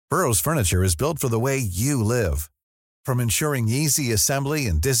Burrow's furniture is built for the way you live. From ensuring easy assembly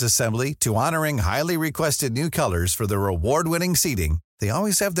and disassembly to honoring highly requested new colors for their award-winning seating, they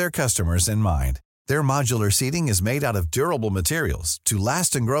always have their customers in mind. Their modular seating is made out of durable materials to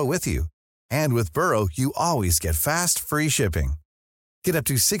last and grow with you. And with Burrow, you always get fast, free shipping. Get up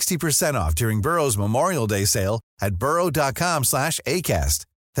to 60% off during Burrow's Memorial Day sale at burrow.com/ACAST.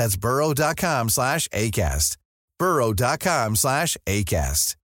 That's burrow.com/ACAST.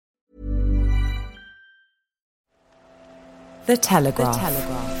 burrow.com/ACAST. The Telegraph.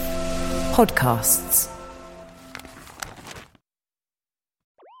 Podcasts.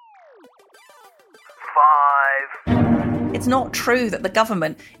 It's not true that the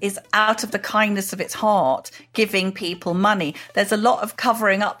government is out of the kindness of its heart giving people money. There's a lot of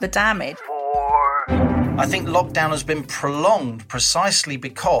covering up the damage. I think lockdown has been prolonged precisely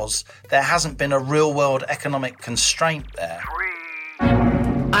because there hasn't been a real-world economic constraint there.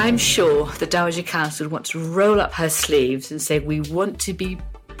 I'm sure the Dowager Council would want to roll up her sleeves and say we want to be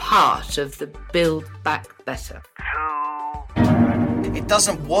part of the Build Back Better. It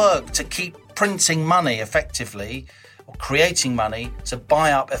doesn't work to keep printing money effectively or creating money to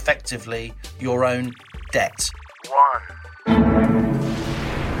buy up effectively your own debt.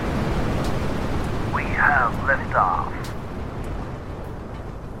 We have liftoff.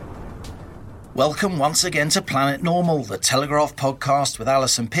 Welcome once again to Planet Normal, the Telegraph podcast with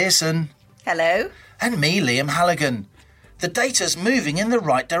Alison Pearson. Hello. And me, Liam Halligan. The data's moving in the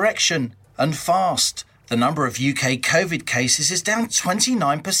right direction, and fast. The number of UK COVID cases is down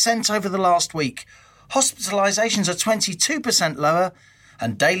 29% over the last week. Hospitalisations are 22% lower,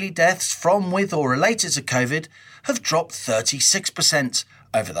 and daily deaths from, with or related to COVID have dropped 36%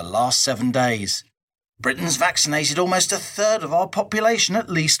 over the last 7 days. Britain's vaccinated almost a third of our population at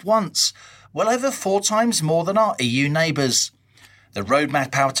least once, well over 4 times more than our EU neighbours. The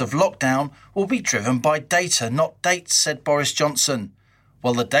roadmap out of lockdown will be driven by data, not dates, said Boris Johnson.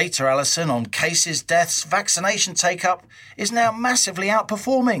 Well, the data, Alison, on cases, deaths, vaccination take-up is now massively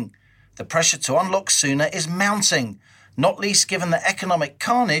outperforming. The pressure to unlock sooner is mounting, not least given the economic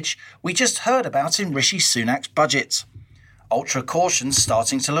carnage we just heard about in Rishi Sunak's budget. Ultra caution's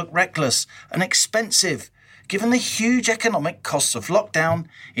starting to look reckless and expensive, given the huge economic costs of lockdown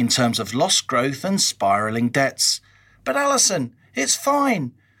in terms of lost growth and spiralling debts. But Alison, it's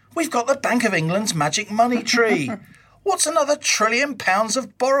fine. We've got the Bank of England's magic money tree. What's another £1 trillion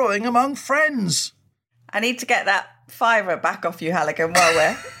of borrowing among friends? I need to get that £5 back off you, Halligan,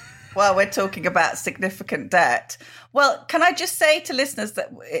 while we're talking about significant debt. Well, can I just say to listeners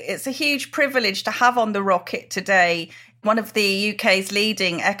that it's a huge privilege to have on the rocket today one of the UK's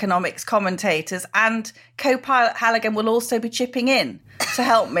leading economics commentators, and co-pilot Halligan will also be chipping in to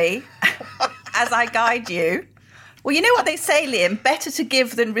help me as I guide you. Well, you know what they say, Liam, better to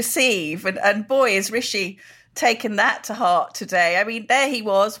give than receive. And boy, is Rishi taken that to heart today. I mean, there he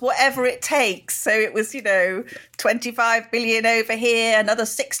was, whatever it takes. So it was, 25 billion over here, another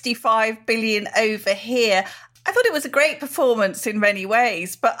 65 billion over here. I thought it was a great performance in many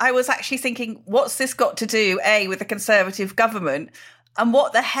ways, but I was actually thinking, what's this got to do, A, with the Conservative government? And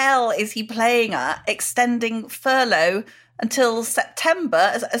what the hell is he playing at, extending furlough until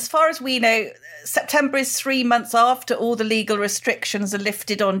September? As far as we know, September is 3 months after all the legal restrictions are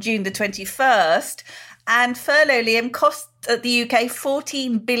lifted on June the 21st. And furlough, Liam, costs the UK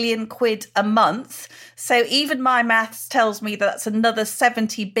 14 billion quid a month. So even my maths tells me that's another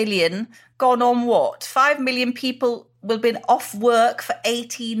 70 billion gone on what? 5 million people will have been off work for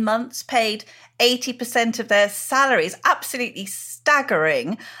 18 months, paid 80% of their salaries. Absolutely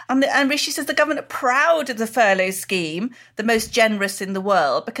staggering. And Rishi says the government are proud of the furlough scheme, the most generous in the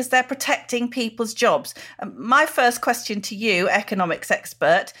world, because they're protecting people's jobs. My first question to you, economics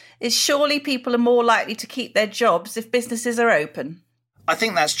expert, is surely people are more likely to keep their jobs if businesses are open? I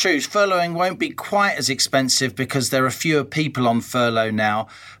think that's true. Furloughing won't be quite as expensive because there are fewer people on furlough now,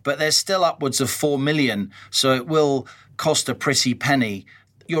 but there's still upwards of 4 million, so it will cost a pretty penny.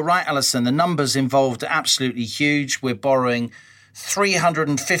 You're right, Alison, the numbers involved are absolutely huge. We're borrowing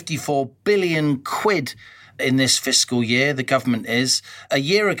 354 billion quid in this fiscal year, the government is. A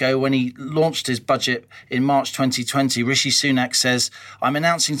year ago, when he launched his budget in March 2020, Rishi Sunak says, I'm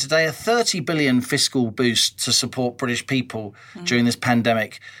announcing today a 30 billion fiscal boost to support British people during this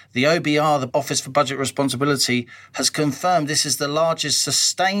pandemic. The OBR, the Office for Budget Responsibility, has confirmed this is the largest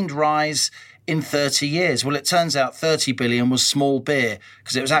sustained rise in 30 years. Well, it turns out 30 billion was small beer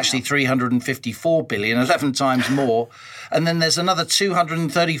because it was actually 354 billion, 11 times more. And then there's another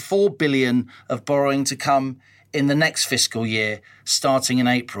 234 billion of borrowing to come in the next fiscal year, starting in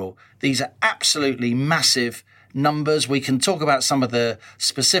April. These are absolutely massive numbers. We can talk about some of the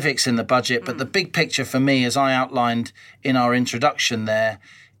specifics in the budget, but the big picture for me, as I outlined in our introduction there,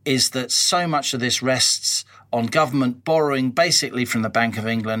 is that so much of this rests on government borrowing basically from the Bank of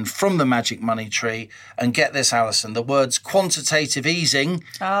England, from the magic money tree. And get this, Alison, the words quantitative easing,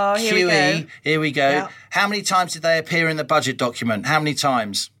 QE, here we go. Yeah. How many times did they appear in the budget document? How many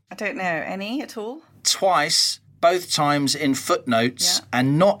times? I don't know. Any at all? Twice, both times in footnotes,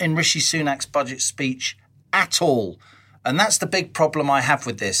 and not in Rishi Sunak's budget speech at all. And that's the big problem I have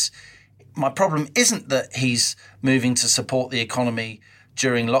with this. My problem isn't that he's moving to support the economy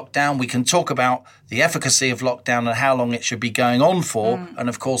during lockdown. We can talk about the efficacy of lockdown and how long it should be going on for. And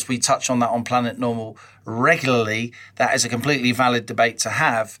of course, we touch on that on Planet Normal regularly. That is a completely valid debate to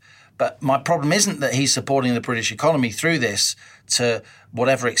have. But my problem isn't that he's supporting the British economy through this to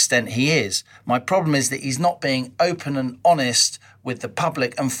whatever extent he is. My problem is that he's not being open and honest with the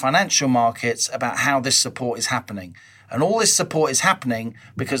public and financial markets about how this support is happening. And all this support is happening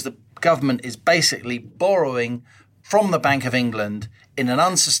because the government is basically borrowing from the Bank of England in an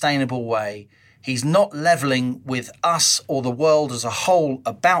unsustainable way. He's not levelling with us or the world as a whole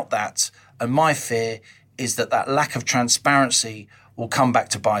about that. And my fear is that that lack of transparency will come back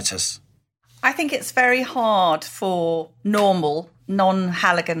to bite us. I think it's very hard for normal,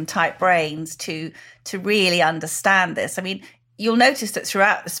 non-Halligan type brains to really understand this. I mean, you'll notice that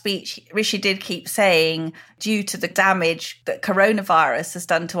throughout the speech, Rishi did keep saying, due to the damage that coronavirus has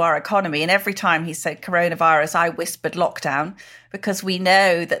done to our economy. And every time he said coronavirus, I whispered lockdown, because we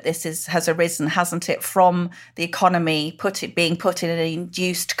know that this has arisen, hasn't it, from the economy being put in an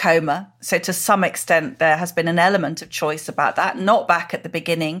induced coma. So to some extent, there has been an element of choice about that, not back at the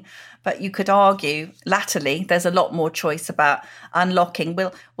beginning. But you could argue latterly, there's a lot more choice about unlocking.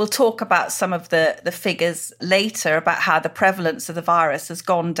 We'll talk about some of the figures later about how the prevalence of the virus has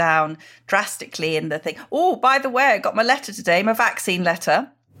gone down drastically in the thing. Oh, by the way, I got my letter today, my vaccine letter.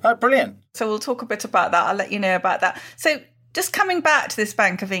 Oh, brilliant. So we'll talk a bit about that. I'll let you know about that. So just coming back to this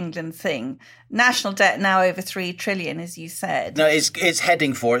Bank of England thing, national debt now over 3 trillion, as you said. No, it's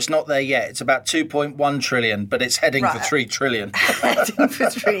heading for. It's not there yet. It's about 2.1 trillion, but it's heading for 3 trillion. Heading for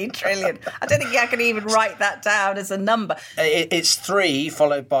 3 trillion. I don't think I can even write that down as a number. It's 3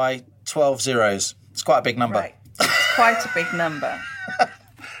 followed by 12 zeros. It's quite a big number. Right. It's quite a big number.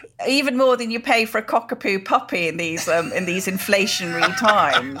 Even more than you pay for a cockapoo puppy in these inflationary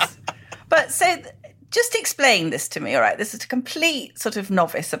times. But so just explain this to me, all right? This is a complete sort of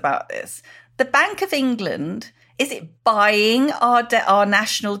novice about this. The Bank of England, is it buying our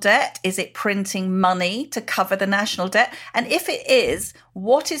national debt? Is it printing money to cover the national debt? And if it is,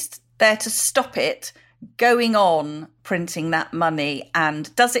 what is there to stop it going on printing that money?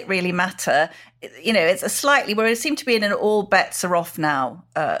 And does it really matter? You know, it's a slightly, where it seems to be in an all bets are off now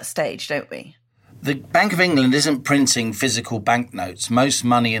stage, don't we? The Bank of England isn't printing physical banknotes. Most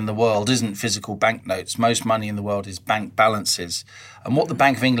money in the world isn't physical banknotes. Most money in the world is bank balances. And what the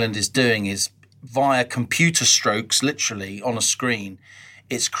Bank of England is doing is, via computer strokes, literally on a screen,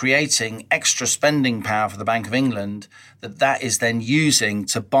 it's creating extra spending power for the Bank of England that is then using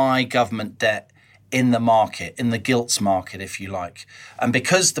to buy government debt in the market, in the gilts market, if you like. And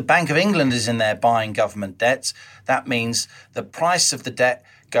because the Bank of England is in there buying government debt, that means the price of the debt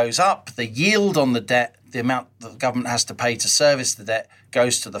goes up, the yield on the debt, the amount that the government has to pay to service the debt,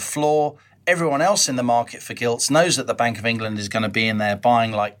 goes to the floor. Everyone else in the market for gilts knows that the Bank of England is going to be in there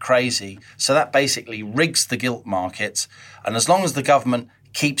buying like crazy. So that basically rigs the gilt market. And as long as the government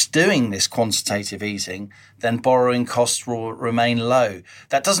keeps doing this quantitative easing, then borrowing costs will remain low.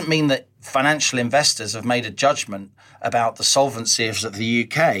 That doesn't mean that financial investors have made a judgment about the solvency of the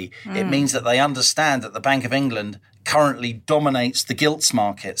UK. It means that they understand that the Bank of England currently dominates the gilts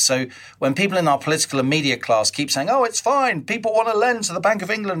market. So when people in our political and media class keep saying, oh, it's fine, people want to lend to the Bank of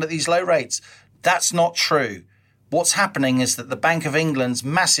England at these low rates, that's not true. What's happening is that the Bank of England's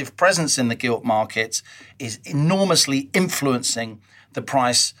massive presence in the gilt market is enormously influencing the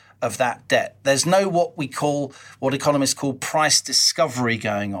price of that debt. There's no what economists call price discovery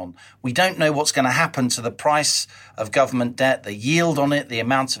going on. We don't know what's going to happen to the price of government debt, the yield on it, the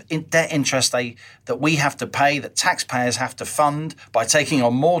amount of debt interest that we have to pay, that taxpayers have to fund by taking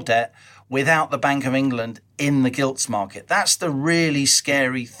on more debt without the Bank of England in the gilts market. That's the really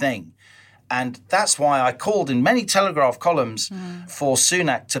scary thing. And that's why I called in many Telegraph columns for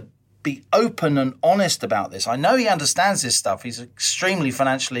Sunak to be open and honest about this. I know he understands this stuff. He's an extremely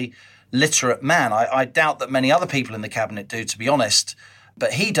financially literate man. I doubt that many other people in the cabinet do, to be honest,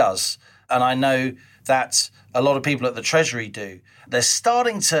 but he does. And I know that a lot of people at the Treasury do. They're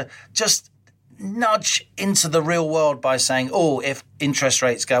starting to just nudge into the real world by saying, if interest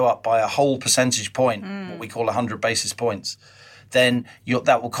rates go up by a whole percentage point, what we call 100 basis points, then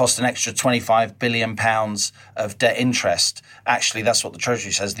that will cost an extra £25 billion of debt interest. Actually, that's what the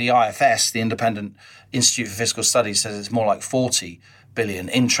Treasury says. The IFS, the Independent Institute for Fiscal Studies, says it's more like 40 billion.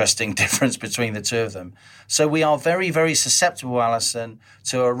 Interesting difference between the two of them. So we are very, very susceptible, Alison,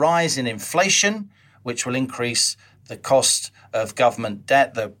 to a rise in inflation, which will increase the cost of government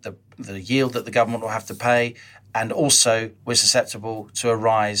debt, the yield that the government will have to pay. And also we're susceptible to a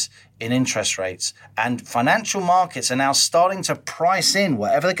rise in interest rates. And financial markets are now starting to price in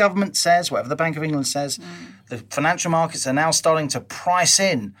whatever the government says, whatever the Bank of England says. The financial markets are now starting to price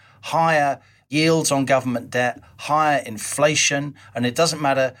in higher yields on government debt, higher inflation. And it doesn't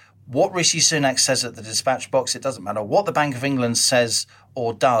matter what Rishi Sunak says at the dispatch box. It doesn't matter what the Bank of England says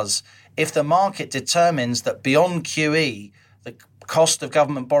or does. If the market determines that beyond QE, the cost of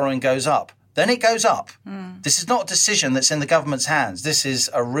government borrowing goes up, then it goes up. This is not a decision that's in the government's hands. This is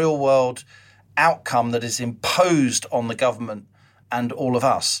a real world outcome that is imposed on the government and all of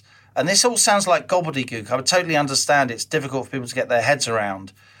us. And this all sounds like gobbledygook. I would totally understand it's difficult for people to get their heads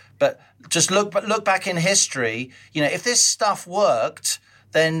around. But just look back in history. If this stuff worked,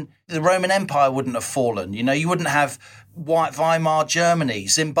 then the Roman Empire wouldn't have fallen. You wouldn't have White Weimar Germany.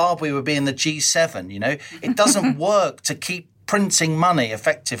 Zimbabwe would be in the G7. It doesn't work to keep printing money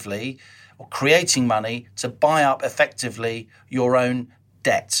effectively or creating money to buy up effectively your own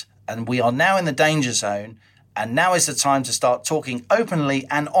debt. And we are now in the danger zone. And now is the time to start talking openly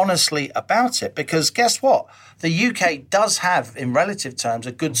and honestly about it, because guess what? The UK does have, in relative terms,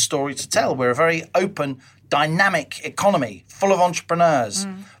 a good story to tell. We're a very open, dynamic economy, full of entrepreneurs,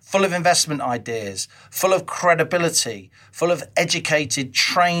 full of investment ideas, full of credibility, full of educated,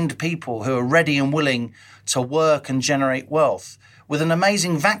 trained people who are ready and willing to work and generate wealth, with an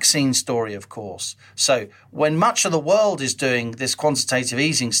amazing vaccine story, of course. So when much of the world is doing this quantitative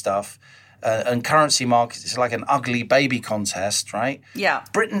easing stuff, and currency markets, it's like an ugly baby contest, right? Yeah.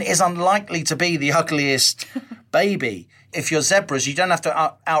 Britain is unlikely to be the ugliest baby. If you're zebras, you don't have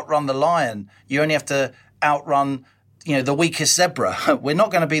to outrun the lion. You only have to outrun, the weakest zebra. We're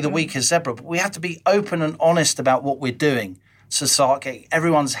not going to be the weakest zebra, but we have to be open and honest about what we're doing to start getting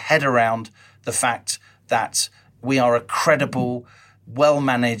everyone's head around the fact that we are a credible,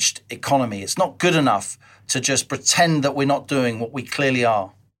 well-managed economy. It's not good enough to just pretend that we're not doing what we clearly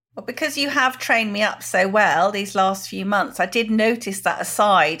are. Well, because you have trained me up so well these last few months, I did notice that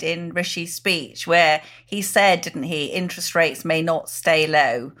aside in Rishi's speech where he said, didn't he, interest rates may not stay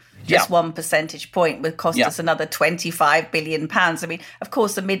low. Just 1 percentage point would cost us another £25 billion. I mean, of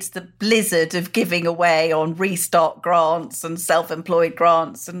course, amidst the blizzard of giving away on Restart grants and self-employed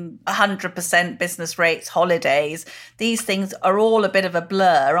grants and 100% business rates, holidays, these things are all a bit of a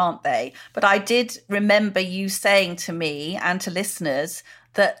blur, aren't they? But I did remember you saying to me and to listeners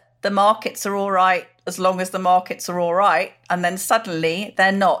that the markets are all right as long as the markets are all right, and then suddenly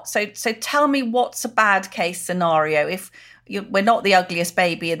they're not. So tell me, what's a bad case scenario? If we're not the ugliest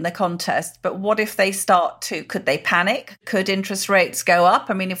baby in the contest, but what if they start to, could they panic? Could interest rates go up?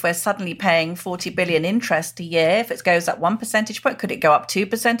 I mean, if we're suddenly paying 40 billion interest a year, if it goes up 1 percentage point, could it go up 2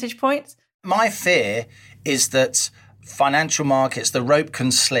 percentage points? My fear is that financial markets, the rope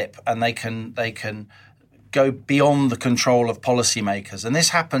can slip and they can go beyond the control of policymakers. And this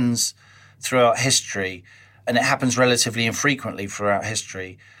happens throughout history, and it happens relatively infrequently throughout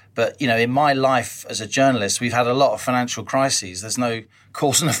history. But, in my life as a journalist, we've had a lot of financial crises. There's no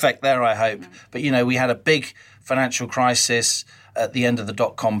cause and effect there, I hope. But, we had a big financial crisis at the end of the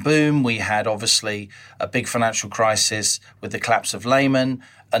dot-com boom. We had, obviously, a big financial crisis with the collapse of Lehman.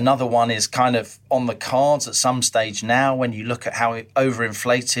 Another one is kind of on the cards at some stage now when you look at how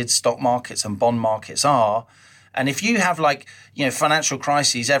overinflated stock markets and bond markets are. And if you have financial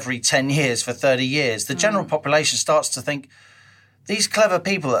crises every 10 years for 30 years, the general population starts to think these clever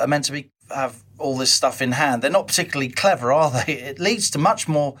people that are meant to have all this stuff in hand, they're not particularly clever, are they? It leads to much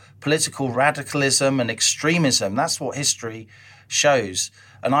more political radicalism and extremism. That's what history shows.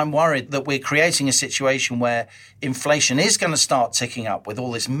 And I'm worried that we're creating a situation where inflation is going to start ticking up with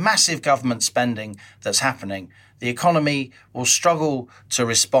all this massive government spending that's happening. The economy will struggle to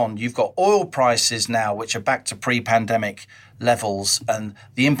respond. You've got oil prices now, which are back to pre-pandemic levels, and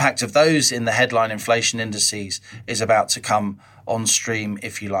the impact of those in the headline inflation indices is about to come on stream,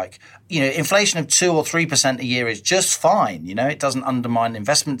 if you like. Inflation of 2 or 3% a year is just fine. It doesn't undermine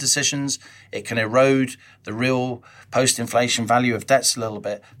investment decisions. It can erode the real post-inflation value of debts a little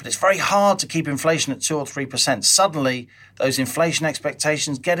bit. But it's very hard to keep inflation at 2 or 3%. Suddenly, those inflation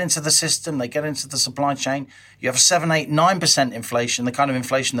expectations get into the system. They get into the supply chain. You have 7, 8, 9% inflation, the kind of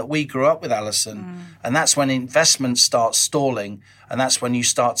inflation that we grew up with, Alison. And that's when investment starts stalling. And that's when you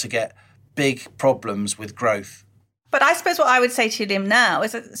start to get big problems with growth. But I suppose what I would say to him now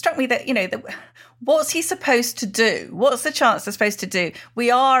is it struck me that, what's he supposed to do? What's the Chancellor supposed to do?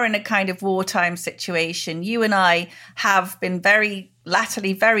 We are in a kind of wartime situation. You and I have been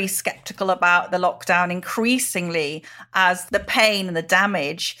latterly very sceptical about the lockdown increasingly as the pain and the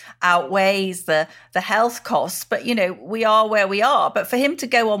damage outweighs the health costs. But, we are where we are. But for him to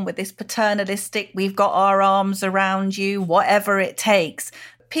go on with this paternalistic, we've got our arms around you, whatever it takes.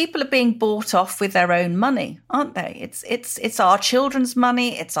 People are being bought off with their own money, aren't they? It's our children's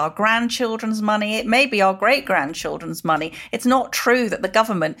money. It's our grandchildren's money. It may be our great-grandchildren's money. It's not true that the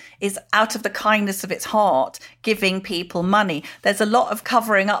government is, out of the kindness of its heart, giving people money. There's a lot of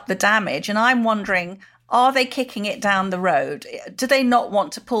covering up the damage. And I'm wondering, are they kicking it down the road? Do they not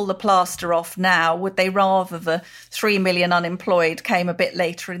want to pull the plaster off now? Would they rather the 3 million unemployed came a bit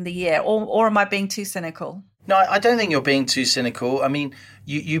later in the year? Or am I being too cynical? No, I don't think you're being too cynical. I mean,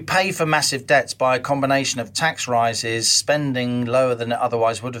 you pay for massive debts by a combination of tax rises, spending lower than it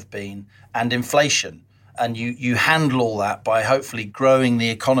otherwise would have been, and inflation. And you handle all that by hopefully growing the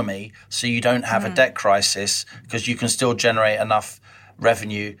economy so you don't have a debt crisis because you can still generate enough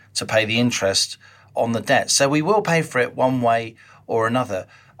revenue to pay the interest on the debt. So we will pay for it one way or another.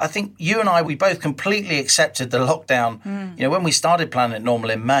 I think you and I, we both completely accepted the lockdown. When we started Planet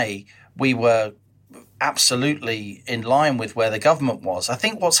Normal in May, we were absolutely in line with where the government was. I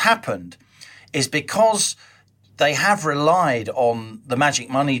think what's happened is because they have relied on the magic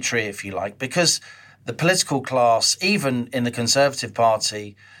money tree, if you like, because the political class, even in the Conservative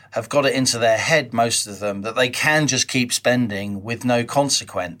Party, have got it into their head, most of them, that they can just keep spending with no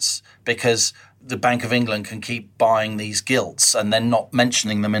consequence because the Bank of England can keep buying these gilts and then not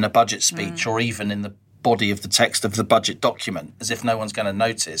mentioning them in a budget speech or even in the body of the text of the budget document, as if no one's going to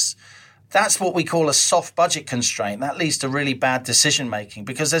notice. That's what we call a soft budget constraint. That leads to really bad decision making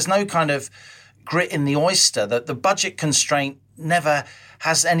because there's no kind of grit in the oyster. That the budget constraint never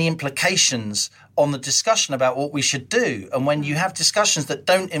has any implications on the discussion about what we should do. And when you have discussions that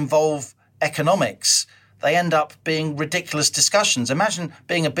don't involve economics, they end up being ridiculous discussions. Imagine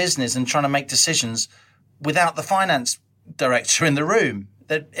being a business and trying to make decisions without the finance director in the room.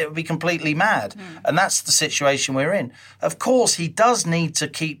 It would be completely mad. And that's the situation we're in. Of course, he does need to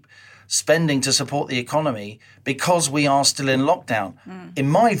keep spending to support the economy because we are still in lockdown. In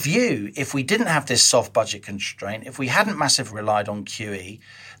my view, if we didn't have this soft budget constraint, if we hadn't massively relied on QE,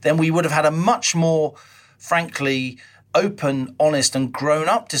 then we would have had a much more, frankly, open, honest and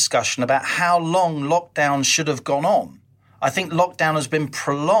grown-up discussion about how long lockdown should have gone on. I think lockdown has been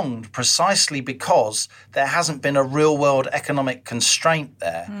prolonged precisely because there hasn't been a real-world economic constraint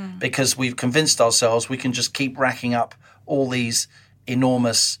there because we've convinced ourselves we can just keep racking up all these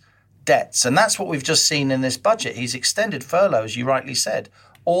enormous debts. And that's what we've just seen in this budget. He's extended furlough, as you rightly said,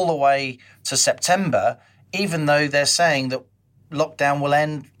 all the way to September, even though they're saying that lockdown will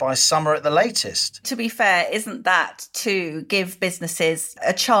end by summer at the latest. To be fair, isn't that to give businesses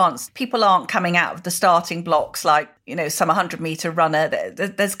a chance? People aren't coming out of the starting blocks like, some 100-metre runner.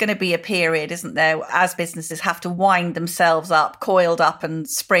 There's going to be a period, isn't there, as businesses have to wind themselves up, coiled up and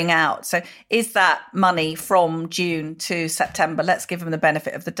spring out. So is that money from June to September, let's give them the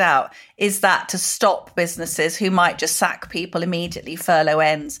benefit of the doubt, is that to stop businesses who might just sack people immediately, furlough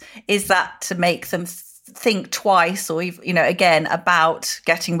ends? Is that to make them think twice or, again, about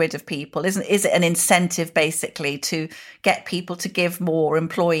getting rid of people? Is it an incentive basically to get people to give more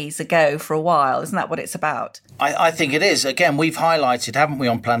employees a go for a while? Isn't that what it's about? I think it is. Again, we've highlighted, haven't we,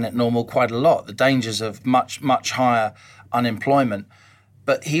 on Planet Normal quite a lot, the dangers of much, much higher unemployment.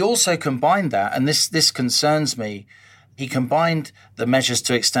 But he also combined that, and this concerns me, he combined the measures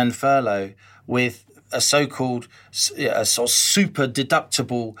to extend furlough with a so-called sort of super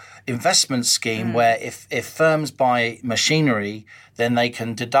deductible investment scheme where if firms buy machinery, then they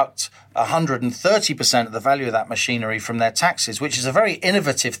can deduct 130% of the value of that machinery from their taxes, which is a very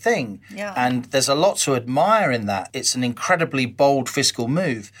innovative thing. Yeah. And there's a lot to admire in that. It's an incredibly bold fiscal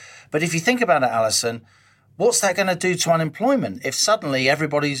move. But if you think about it, Alison, what's that going to do to unemployment if suddenly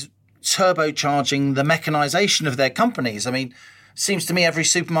everybody's turbocharging the mechanisation of their companies? I mean, seems to me every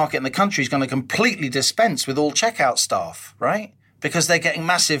supermarket in the country is going to completely dispense with all checkout staff, right? because they're getting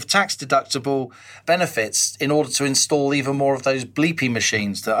massive tax-deductible benefits in order to install even more of those bleepy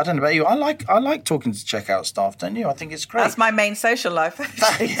machines. That I don't know about you. I like talking to checkout staff, don't you? I think it's great. That's my main social life.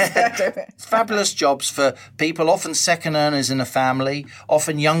 Fabulous jobs for people, often second earners in a family,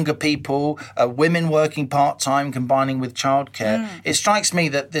 often younger people, women working part-time, combining with childcare. It strikes me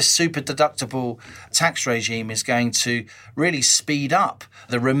that this super deductible tax regime is going to really speed up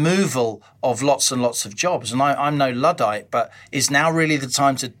the removal of lots and lots of jobs. And I'm no Luddite, but is now really the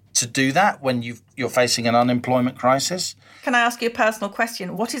time to do that when you're facing an unemployment crisis? Can I ask you a personal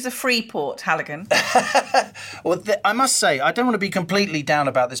question? What is a free port, Halligan? Well, I must say, I don't want to be completely down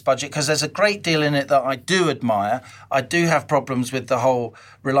about this budget because there's a great deal in it that I do admire. I do have problems with the whole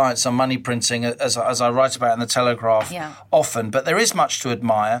reliance on money printing, as I write about in the Telegraph often, but there is much to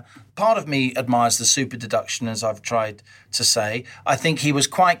admire. Part of me admires the super deduction, as I've tried to say. I think he was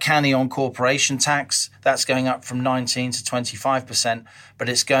quite canny on corporation tax. That's going up from 19 to 25%, but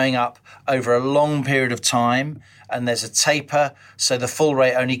it's going up over a long period of time. And there's a taper, so the full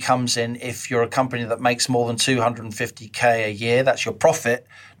rate only comes in if you're a company that makes more than 250k a year. That's your profit,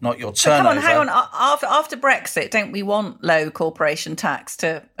 not your turnover. Hang on. After Brexit, don't we want low corporation tax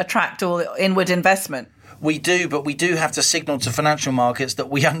to attract all inward investment? We do, but we do have to signal to financial markets that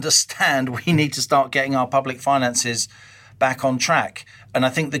we understand we need to start getting our public finances back on track. And I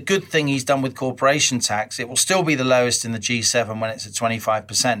think the good thing he's done with corporation tax, it will still be the lowest in the G7 when it's at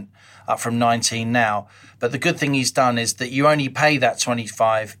 25%, up from 19 now. But the good thing he's done is that you only pay that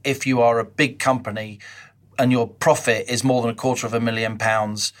 25 if you are a big company and your profit is more than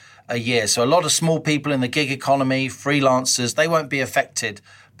 £250,000 a year. So a lot of small people in the gig economy, freelancers, they won't be affected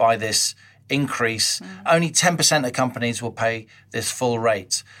by this increase. Only 10% of companies will pay this full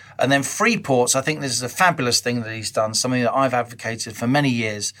rate. And then free ports, I think this is a fabulous thing that he's done, something that I've advocated for many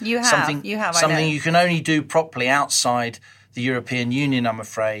years. You have. Something you can only do properly outside the European Union, I'm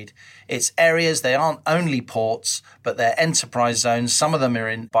afraid. It's areas, they aren't only ports, but they're enterprise zones. Some of them are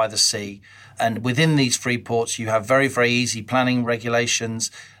in by the sea. And within these free ports, you have very, very easy planning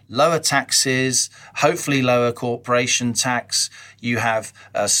regulations, lower taxes, hopefully lower corporation tax. You have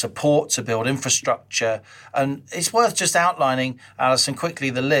support to build infrastructure. And it's worth just outlining, Alison, quickly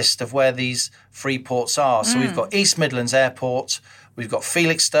the list of where these free ports are. So we've got East Midlands Airport. We've got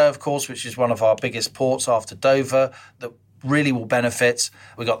Felixstowe, of course, which is one of our biggest ports after Dover, that really will benefit.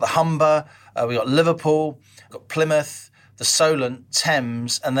 We've got the Humber. We've got Liverpool. We've got Plymouth, the Solent,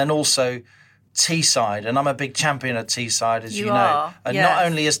 Thames, and then also Teesside, and I'm a big champion of Teesside, as you know. And not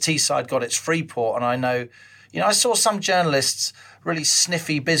only has Teesside got its free port, and I know, I saw some journalists, really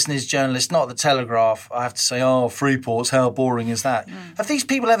sniffy business journalists, not the Telegraph, I have to say, free ports, how boring is that? Have these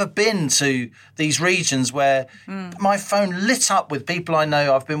people ever been to these regions where my phone lit up with people I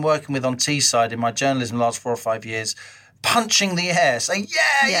know I've been working with on Teesside in my journalism the last 4 or 5 years, punching the air, saying,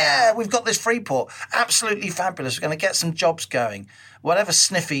 yeah, we've got this free port. Absolutely fabulous. We're going to get some jobs going. Whatever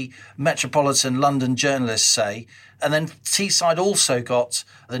sniffy metropolitan London journalists say. And then Teesside also got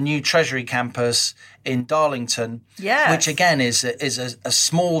the new Treasury campus in Darlington, which again is a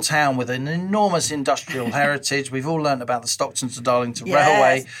small town with an enormous industrial heritage. We've all learnt about the Stockton to Darlington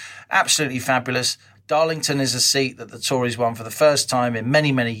Railway. Absolutely fabulous. Darlington is a seat that the Tories won for the first time in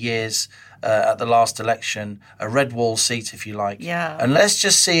many, many years at the last election, a red wall seat, if you like. And let's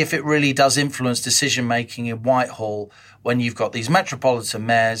just see if it really does influence decision-making in Whitehall when you've got these metropolitan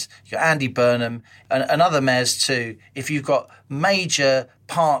mayors, you've got Andy Burnham and other mayors too. If you've got major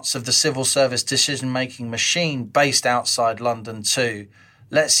parts of the civil service decision-making machine based outside London too,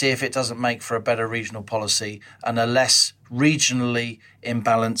 let's see if it doesn't make for a better regional policy and a less regionally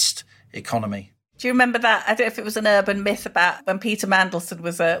imbalanced economy. Do you remember that? I don't know if it was an urban myth about when Peter Mandelson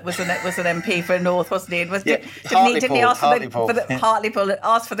was an MP for North, wasn't he? Didn't he ask for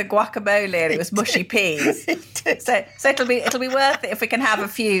the guacamole and it was mushy peas? So it'll be worth it if we can have a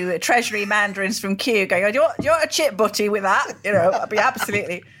few Treasury mandarins from Kew going, do you want a chip butty with that? That'd be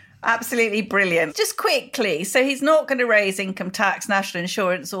absolutely brilliant. Just quickly, so he's not going to raise income tax, national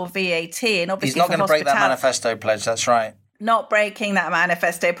insurance or VAT, and obviously he's not going to break that manifesto pledge. That's right. Not breaking that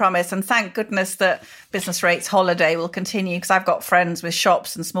manifesto promise. And thank goodness that business rates holiday will continue, because I've got friends with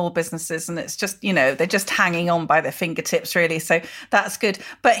shops and small businesses and it's just, they're just hanging on by their fingertips, really. So that's good.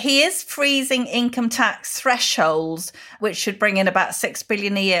 But he is freezing income tax thresholds, which should bring in about $6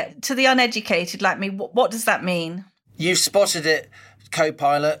 billion a year. To the uneducated like me, what does that mean? You've spotted it,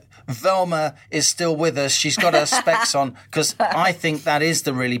 co-pilot. Velma is still with us. She's got her specs on, because I think that is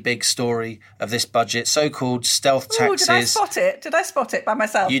the really big story of this budget, so-called stealth taxes. Did I spot it? Did I spot it by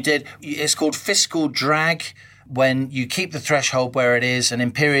myself? You did. It's called fiscal drag, when you keep the threshold where it is, and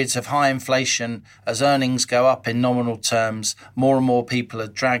in periods of high inflation, as earnings go up in nominal terms, more and more people are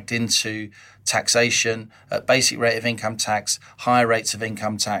dragged into taxation at basic rate of income tax, higher rates of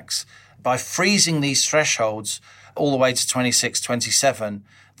income tax. By freezing these thresholds all the way to 26, 27,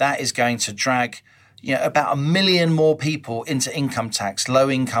 that is going to drag about 1 million more people into income tax,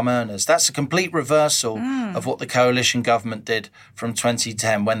 low-income earners. That's a complete reversal of what the coalition government did from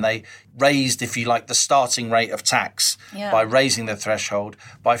 2010 when they raised, if you like, the starting rate of tax by raising the threshold.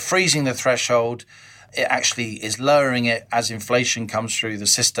 By freezing the threshold, it actually is lowering it as inflation comes through the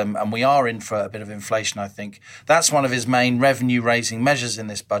system, and we are in for a bit of inflation, I think. That's one of his main revenue-raising measures in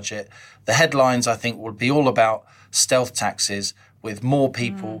this budget. The headlines, I think, will be all about stealth taxes with more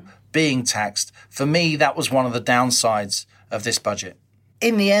people being taxed. For me, that was one of the downsides of this budget.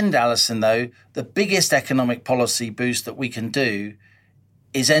 In the end, Alison, though, the biggest economic policy boost that we can do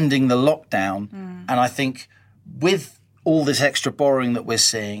is ending the lockdown. And I think with all this extra borrowing that we're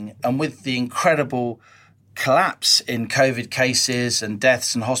seeing and with the incredible collapse in COVID cases and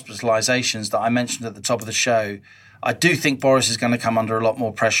deaths and hospitalizations that I mentioned at the top of the show, I do think Boris is going to come under a lot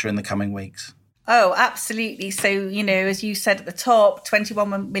more pressure in the coming weeks. Oh, absolutely. So, as you said at the top,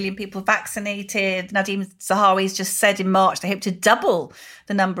 21 million people vaccinated. Nadhim Zahawi's just said in March they hope to double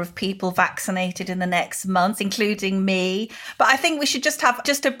the number of people vaccinated in the next month, including me. But I think we should just have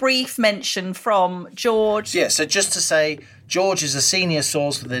just a brief mention from George. Yeah, so just to say, George is a senior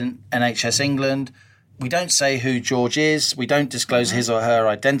source within NHS England. We don't say who George is. We don't disclose his or her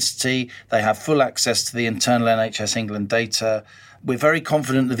identity. They have full access to the internal NHS England data. We're very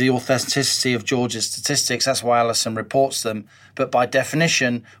confident of the authenticity of George's statistics. That's why Alison reports them. But by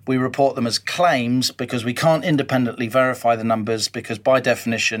definition, we report them as claims because we can't independently verify the numbers because by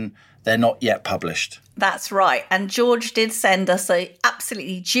definition, they're not yet published. That's right. And George did send us a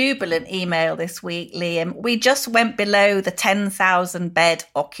absolutely jubilant email this week, Liam. We just went below the 10,000 bed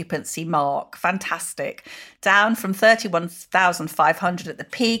occupancy mark. Fantastic. Down from 31,500 at the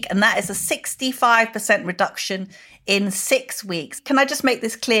peak. And that is a 65% reduction in 6 weeks. Can I just make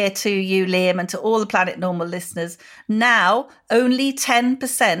this clear to you, Liam, and to all the Planet Normal listeners? Now, only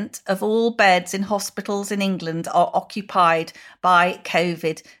 10% of all beds in hospitals in England are occupied by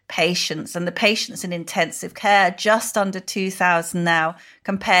COVID patients, and the patients in intensive care just under 2,000 now,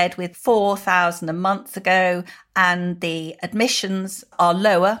 compared with 4,000 a month ago. And the admissions are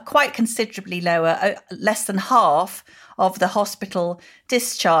lower, quite considerably lower, less than half of the hospital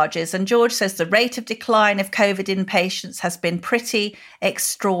discharges. And George says the rate of decline of COVID inpatients has been pretty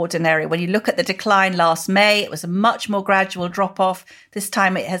extraordinary. When you look at the decline last May, it was a much more gradual drop-off. This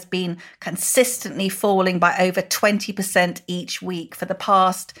time it has been consistently falling by over 20% each week for the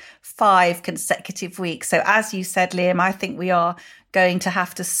past 5 consecutive weeks. So as you said, Liam, I think we are going to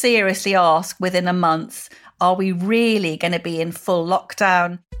have to seriously ask within a month, are we really going to be in full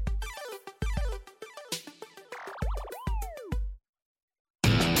lockdown?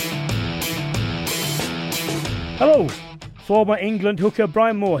 Hello, former England hooker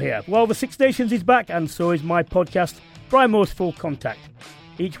Brian Moore here. Well, the Six Nations is back and so is my podcast, Brian Moore's Full Contact.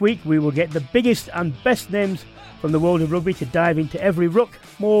 Each week we will get the biggest and best names from the world of rugby to dive into every ruck,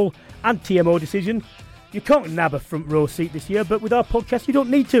 maul and TMO decision. You can't nab a front row seat this year, but with our podcast you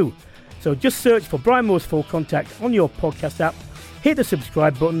don't need to. So just search for Brian Moore's Full Contact on your podcast app, hit the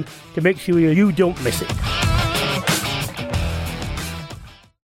subscribe button to make sure you don't miss it.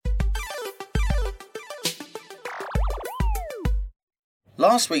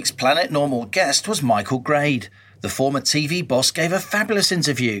 Last week's Planet Normal guest was Michael Grade. The former TV boss gave a fabulous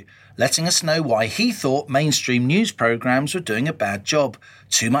interview, letting us know why he thought mainstream news programmes were doing a bad job.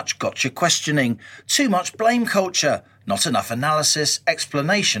 Too much gotcha questioning, too much blame culture, not enough analysis,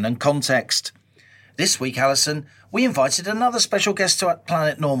 explanation and context. This week, Alison, we invited another special guest to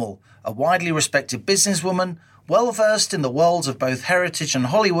Planet Normal, a widely respected businesswoman, well-versed in the worlds of both heritage and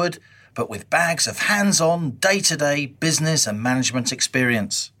Hollywood, but with bags of hands-on, day-to-day business and management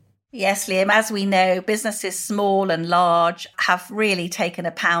experience. Yes, Liam, as we know, businesses small and large have really taken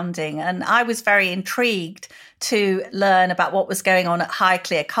a pounding. And I was very intrigued to learn about what was going on at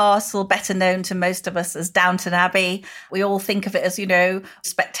Highclere Castle, better known to most of us as Downton Abbey. We all think of it as,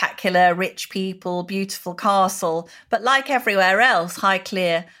 spectacular, rich people, beautiful castle. But like everywhere else,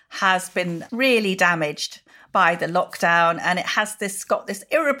 Highclere has been really damaged by the lockdown, and it has got this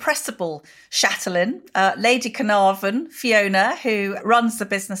irrepressible chatelaine, Lady Carnarvon, Fiona, who runs the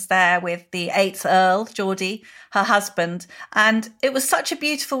business there with the 8th Earl, Geordie, her husband. And it was such a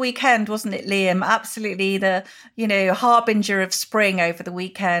beautiful weekend, wasn't it, Liam? Absolutely the, harbinger of spring over the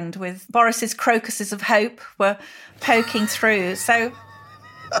weekend, with Boris's crocuses of hope were poking through. So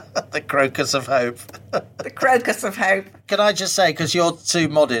The crocus of hope. The crocus of hope. Can I just say, because you're too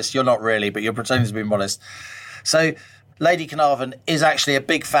modest, you're not really, but you're pretending to be modest. So Lady Carnarvon is actually a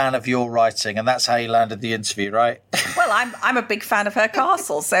big fan of your writing, and that's how you landed the interview, right? Well, I'm a big fan of her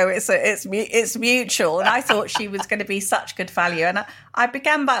castle, so it's mutual. And I thought she was going to be such good value. And I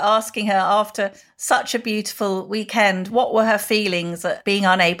began by asking her, after such a beautiful weekend, what were her feelings at being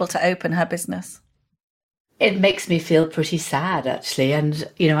unable to open her business? It makes me feel pretty sad, actually. And,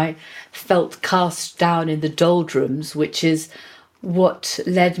 I felt cast down in the doldrums, which is what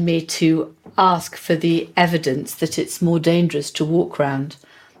led me to ask for the evidence that it's more dangerous to walk round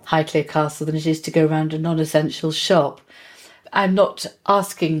Highclere Castle than it is to go round a non-essential shop. I'm not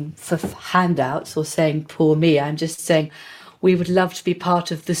asking for handouts or saying, poor me. I'm just saying we would love to be part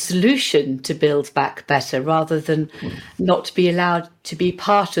of the solution to build back better rather than not be allowed to be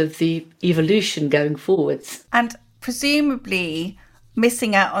part of the evolution going forwards. And presumably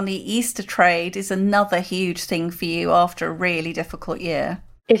missing out on the Easter trade is another huge thing for you after a really difficult year.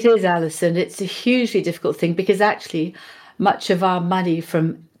 It is, Alison. It's a hugely difficult thing because actually much of our money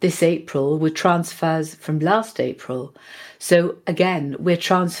from this April were transfers from last April. So again, we're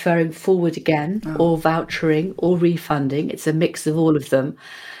transferring forward again, or vouchering or refunding. It's a mix of all of them.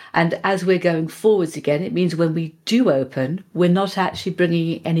 And as we're going forwards again, it means when we do open, we're not actually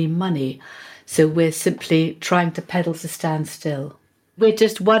bringing any money. So we're simply trying to pedal to stand still. We're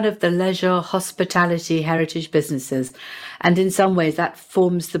just one of the leisure, hospitality, heritage businesses. And in some ways, that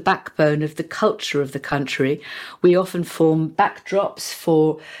forms the backbone of the culture of the country. We often form backdrops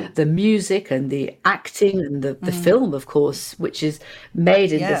for the music and the acting and the film, of course, which is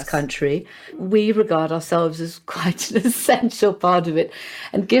made in this country. We regard ourselves as quite an essential part of it.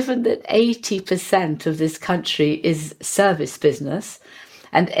 And given that 80% of this country is service business,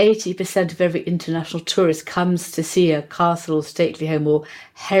 and 80% of every international tourist comes to see a castle or stately home or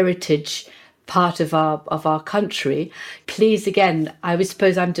heritage part of our country. Please, again, I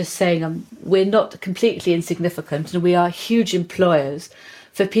suppose I'm just saying we're not completely insignificant, and we are huge employers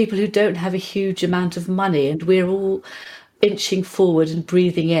for people who don't have a huge amount of money, and we're all inching forward and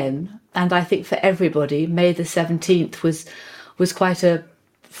breathing in. And I think for everybody, May the 17th was quite a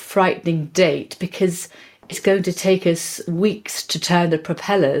frightening date because it's going to take us weeks to turn the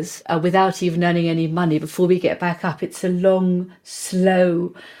propellers without even earning any money before we get back up. It's a long,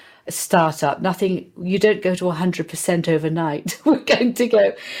 slow startup. You don't go to 100% overnight. We're going to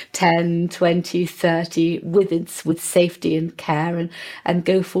go 10, 20, 30 with safety and care and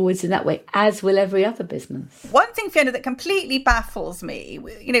go forwards in that way, as will every other business. One thing, Fiona, that completely baffles me,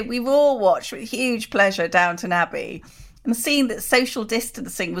 we've all watched with huge pleasure Downton Abbey, and seeing that social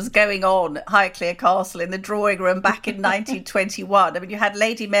distancing was going on at Highclere Castle in the drawing room back in 1921. I mean, you had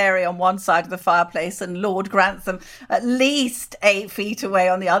Lady Mary on one side of the fireplace and Lord Grantham at least 8 feet away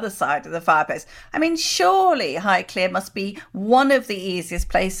on the other side of the fireplace. I mean, surely Highclere must be one of the easiest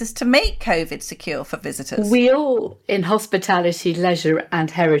places to make COVID secure for visitors. We all, in hospitality, leisure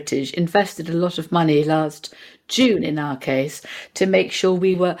and heritage, invested a lot of money last June, in our case, to make sure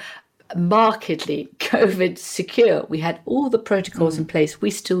we were markedly COVID secure. We had all the protocols in place. We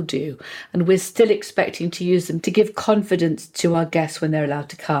still do. And we're still expecting to use them to give confidence to our guests when they're allowed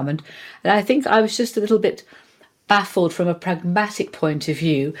to come. And I think I was just a little bit baffled from a pragmatic point of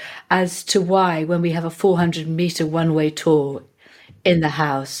view as to why, when we have a 400-metre one-way tour in the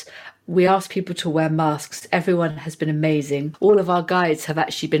house, we ask people to wear masks. Everyone has been amazing. All of our guides have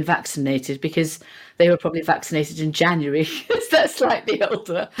actually been vaccinated because they were probably vaccinated in January. They're slightly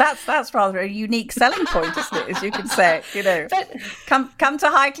older. That's rather a unique selling point, isn't it? As you can say, But, come to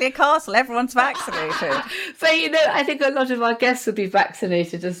Highclere Castle, everyone's vaccinated. So, I think a lot of our guests will be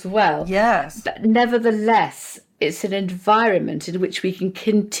vaccinated as well. Yes. But nevertheless, it's an environment in which we can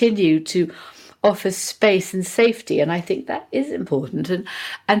continue to offer space and safety, and I think that is important.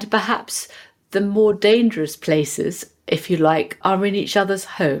 And perhaps the more dangerous places, if you like, are in each other's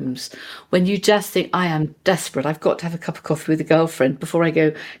homes, when you just think, I am desperate, I've got to have a cup of coffee with a girlfriend before I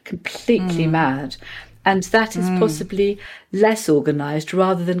go completely mad. And that is possibly less organised,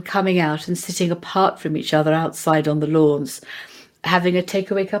 rather than coming out and sitting apart from each other outside on the lawns, having a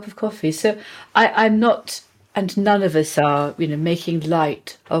takeaway cup of coffee. So I'm not, and none of us are, making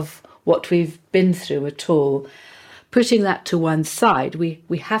light of what we've been through at all. Putting that to one side, we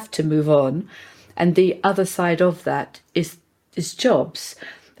have to move on. And the other side of that is jobs.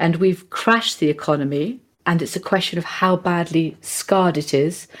 And we've crashed the economy, and it's a question of how badly scarred it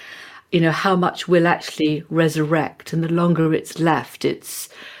is, how much we'll actually resurrect. And the longer it's left,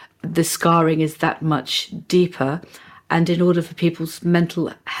 the scarring is that much deeper. And in order for people's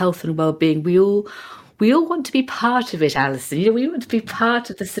mental health and well-being, we we all want to be part of it, Alison. We want to be part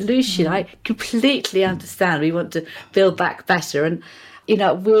of the solution. I completely understand. We want to build back better. And,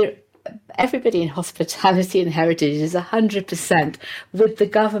 everybody in hospitality and heritage is 100% with the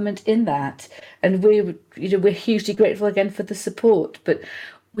government in that. And we're hugely grateful again for the support. But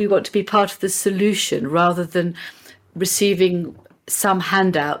we want to be part of the solution rather than receiving some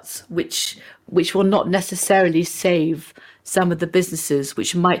handouts which will not necessarily save some of the businesses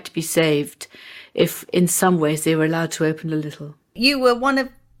which might be saved if in some ways they were allowed to open a little. You were one of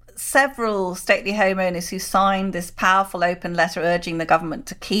several stately homeowners who signed this powerful open letter urging the government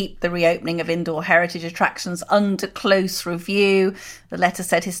to keep the reopening of indoor heritage attractions under close review. The letter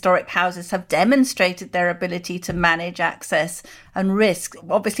said historic houses have demonstrated their ability to manage access and risk.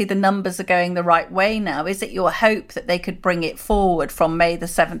 Obviously, the numbers are going the right way now. Is it your hope that they could bring it forward from May the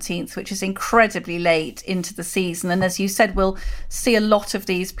 17th, which is incredibly late into the season? And as you said, we'll see a lot of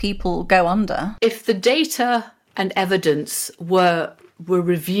these people go under. If the data and evidence were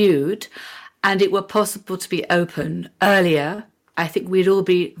reviewed and it were possible to be open earlier, I think we'd all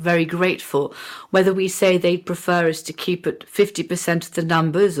be very grateful. Whether we say they'd prefer us to keep at 50% of the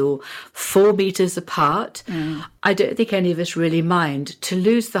numbers or 4 metres apart, I don't think any of us really mind. To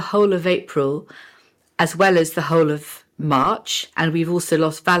lose the whole of April as well as the whole of March, and we've also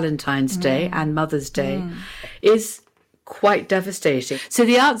lost Valentine's Day and Mother's Day, is quite devastating. So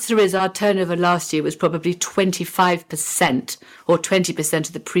the answer is our turnover last year was probably 25% or 20%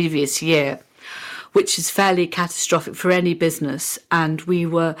 of the previous year, which is fairly catastrophic for any business. And we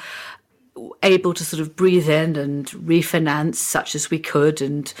were able to sort of breathe in and refinance such as we could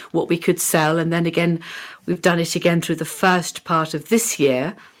and what we could sell. And then again, we've done it again through the first part of this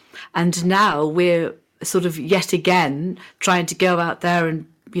year. And now we're sort of yet again trying to go out there and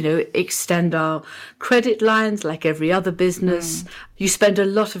extend our credit lines like every other business. You spend a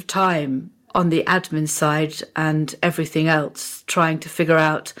lot of time on the admin side and everything else trying to figure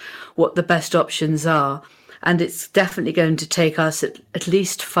out what the best options are. And it's definitely going to take us at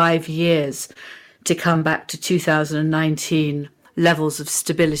least 5 years to come back to 2019 levels of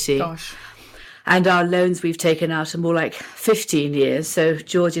stability. Gosh. And our loans we've taken out are more like 15 years. So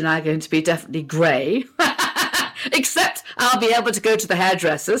George and I are going to be definitely grey. Except I'll be able to go to the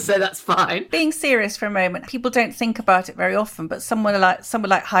hairdresser, so that's fine. Being serious for a moment, people don't think about it very often, but somewhere like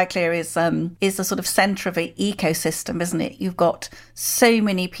Highclere is the sort of centre of an ecosystem, isn't it? You've got so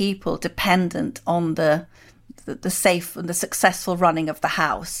many people dependent on the safe and the successful running of the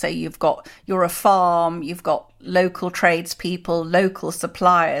house. So you're a farm, you've got local tradespeople, local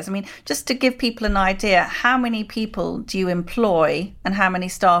suppliers. I mean, just to give people an idea, how many people do you employ and how many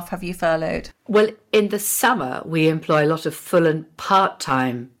staff have you furloughed? Well, in the summer, we employ a lot of full and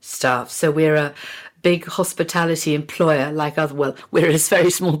part-time staff. So we're a big hospitality employer we're a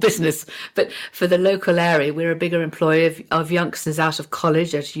very small business, but for the local area, we're a bigger employer of youngsters out of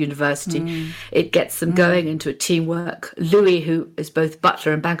college, at university. It gets them going into a teamwork. Louis, who is both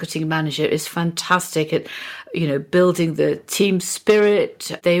butler and banqueting manager, is fantastic at building the team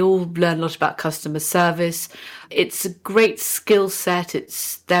spirit. They all learn a lot about customer service. It's a great skill set.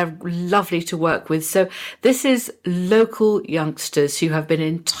 They're lovely to work with. So this is local youngsters who have been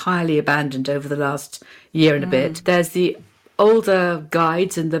entirely abandoned over the last year and a bit. There's the older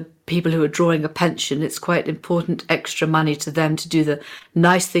guides and the people who are drawing a pension. It's quite important extra money to them to do the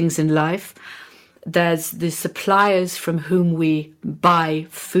nice things in life. There's the suppliers from whom we buy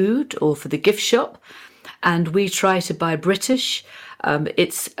food or for the gift shop, and we try to buy British.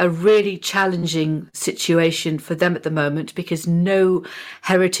 It's a really challenging situation for them at the moment because no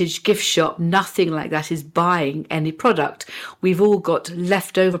heritage gift shop, nothing like that, is buying any product. We've all got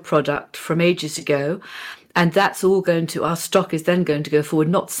leftover product from ages ago, and that's all our stock is then going to go forward,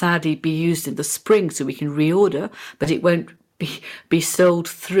 not sadly be used in the spring so we can reorder, but it won't be sold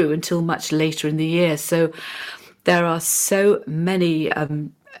through until much later in the year. So there are so many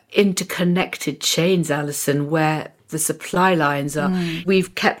interconnected chains, Alison, where the supply lines are.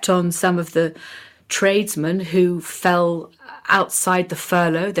 We've kept on some of the tradesmen who fell outside the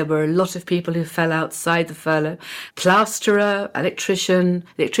furlough. There were a lot of people who fell outside the furlough. Plasterer, electrician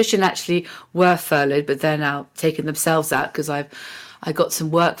actually were furloughed, but they're now taking themselves out because I got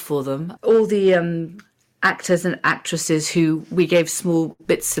some work for them. All the actors and actresses who we gave small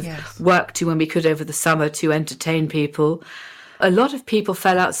bits of work to when we could over the summer to entertain people. A lot of people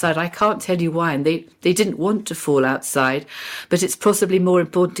fell outside. I can't tell you why, and they didn't want to fall outside, but it's possibly more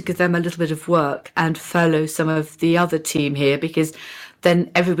important to give them a little bit of work and furlough some of the other team here, because then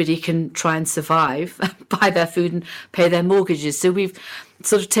everybody can try and survive, buy their food and pay their mortgages. So we've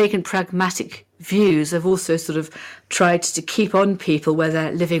sort of taken pragmatic views. I've also sort of tried to keep on people where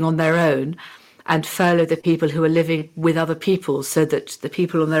they're living on their own and furlough the people who are living with other people so that the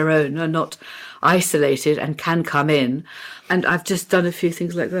people on their own are not isolated and can come in. And I've just done a few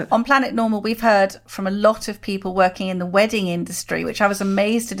things like that. On Planet Normal, we've heard from a lot of people working in the wedding industry, which I was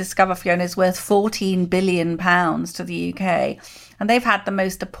amazed to discover, Fiona, is worth £14 billion to the UK. And they've had the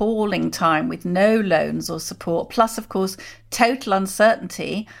most appalling time with no loans or support, plus, of course, total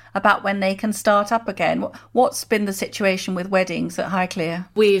uncertainty about when they can start up again. What's been the situation with weddings at Highclere?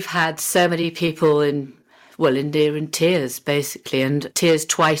 We've had so many people in tears, basically, and tears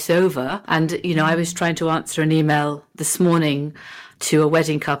twice over. And, I was trying to answer an email this morning to a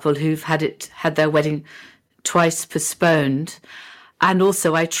wedding couple who've had their wedding twice postponed. And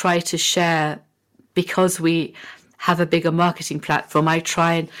also I try to share, because we have a bigger marketing platform, I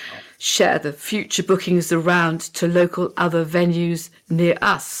try and share the future bookings around to local other venues near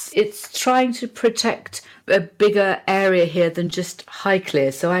us. It's trying to protect a bigger area here than just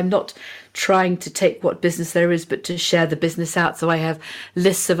Highclere. So I'm not trying to take what business there is, but to share the business out. So I have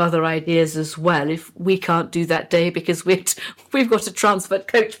lists of other ideas as well. If we can't do that day because we've got a transferred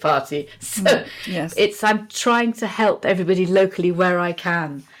coach party. So yes. I'm trying to help everybody locally where I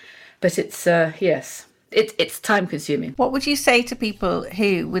can. But it's, yes. It's time consuming. What would you say to people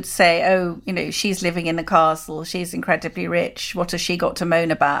who would say, oh, she's living in a castle, she's incredibly rich, what has she got to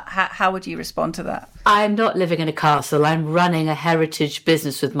moan about? How would you respond to that? I'm not living in a castle. I'm running a heritage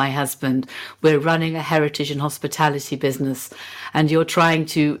business with my husband. We're running a heritage and hospitality business. And you're trying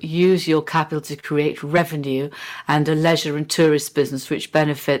to use your capital to create revenue and a leisure and tourist business which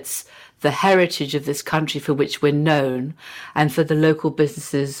benefits the heritage of this country for which we're known and for the local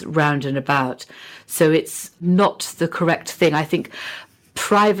businesses round and about. So it's not the correct thing. I think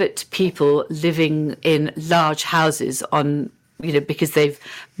private people living in large houses because they've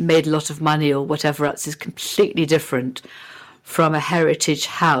made a lot of money or whatever else is completely different from a heritage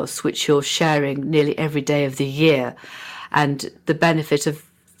house, which you're sharing nearly every day of the year. And the benefit of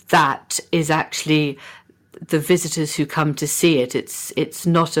that is actually the visitors who come to see it. It's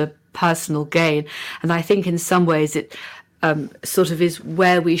not a personal gain. And I think in some ways it sort of is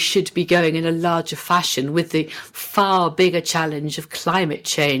where we should be going in a larger fashion, with the far bigger challenge of climate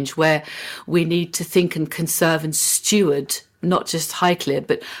change, where we need to think and conserve and steward not just Highclere,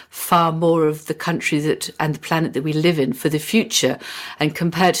 but far more of the country and the planet that we live in for the future. And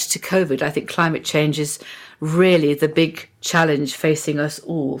compared to COVID, I think climate change is really the big challenge facing us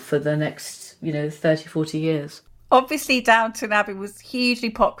all for the next 30, 40 years. Obviously, Downton Abbey was hugely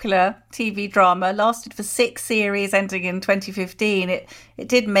popular TV drama, lasted for 6 series, ending in 2015. It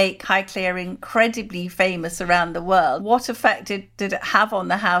did make Highclere incredibly famous around the world. What effect did it have on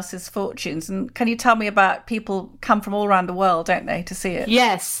the house's fortunes? And can you tell me about people come from all around the world, don't they, to see it?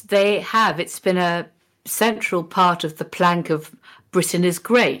 Yes, they have. It's been a central part of the plank of Britain is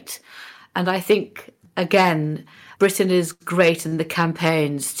Great. And I think, again, Britain is Great, and the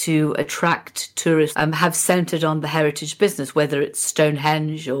campaigns to attract tourists have centred on the heritage business, whether it's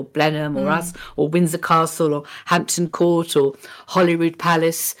Stonehenge or Blenheim or us or Windsor Castle or Hampton Court or Holyrood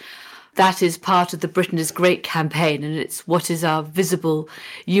Palace. That is part of the Britain is Great campaign, and it's what is our visible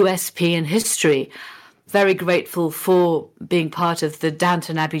USP in history. Very grateful for being part of the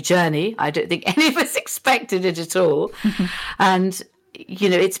Downton Abbey journey. I don't think any of us expected it at all. And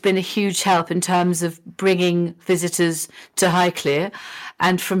it's been a huge help in terms of bringing visitors to Highclere.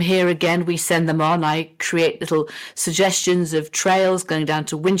 And from here, again, we send them on. I create little suggestions of trails going down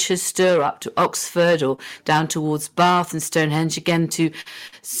to Winchester, up to Oxford, or down towards Bath and Stonehenge, again, to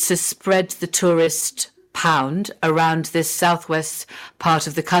spread the tourist pound around this southwest part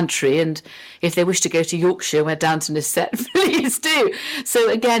of the country. And if they wish to go to Yorkshire, where Downton is set, please do. So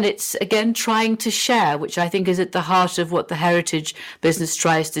again, it's trying to share, which I think is at the heart of what the heritage business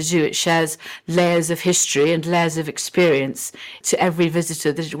tries to do. It shares layers of history and layers of experience to every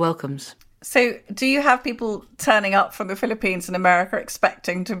visitor that it welcomes. So do you have people turning up from the Philippines and America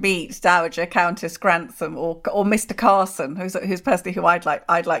expecting to meet Dowager Countess Grantham or Mr. Carson, who's personally who I'd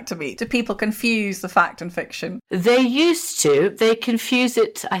like to meet? Do people confuse the fact and fiction? They used to. They confuse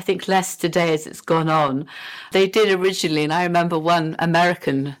it, I think, less today as it's gone on. They did originally, and I remember one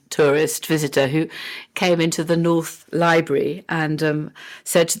American tourist visitor who came into the North Library and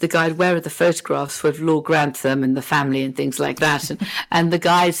said to the guide, "Where are the photographs of Lord Grantham and the family and things like that?" And the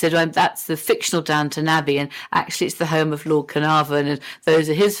guide said, "That's the fictional Downton Abbey, and actually it's the home of Lord Carnarvon, and those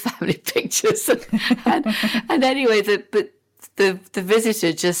are his family pictures." and anyway, the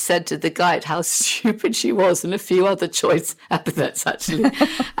visitor just said to the guide how stupid she was, and a few other choice epithets actually,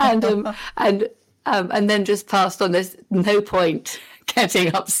 and then just passed on. There's no point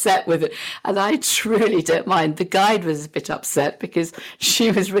getting upset with it. And I truly don't mind. The guide was a bit upset because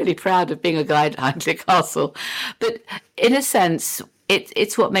she was really proud of being a guide at Highclere Castle. But in a sense,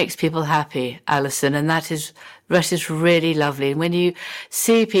 it's what makes people happy, Alison, and that is really lovely. When you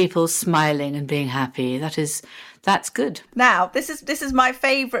see people smiling and being happy, that's good. Now, this is my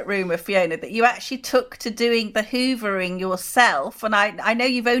favourite rumour, Fiona, that you actually took to doing the hoovering yourself. And I know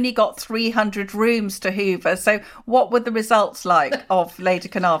you've only got 300 rooms to hoover. So what were the results like of Lady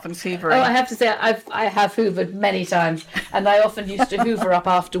Carnarvon's hoovering? Oh, I have to say, I have hoovered many times. And I often used to hoover up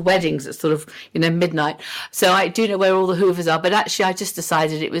after weddings at sort of, midnight. So I do know where all the hoovers are. But actually, I just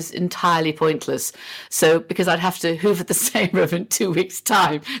decided it was entirely pointless. So because I'd have to hoover the same room in 2 weeks'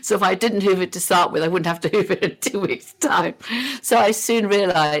 time. So if I didn't hoover it to start with, I wouldn't have to hoover it in 2 weeks' time. So you soon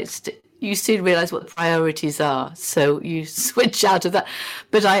realise what the priorities are. So you switch out of that.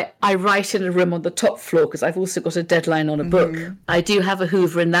 But I write in a room on the top floor because I've also got a deadline on a book. I do have a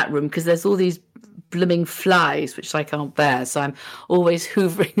hoover in that room because there's all these blooming flies, which I can't bear. So I'm always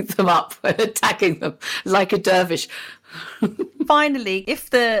hoovering them up and attacking them like a dervish. Finally, if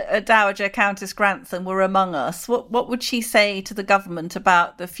the Dowager Countess Grantham were among us, what would she say to the government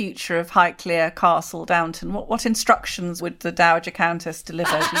about the future of Highclere Castle, Downton? What instructions would the Dowager Countess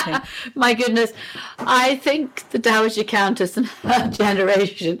deliver, do you think? My goodness, I think the Dowager Countess and her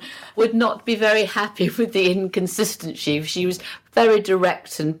generation would not be very happy with the inconsistency. She was very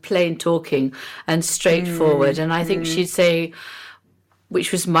direct and plain talking and straightforward. And I think she'd say,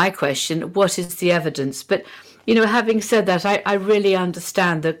 which was my question, what is the evidence? But having said that, I really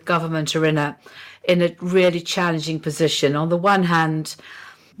understand that government are in a really challenging position. On the one hand,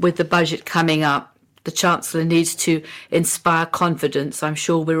 with the budget coming up, the Chancellor needs to inspire confidence. I'm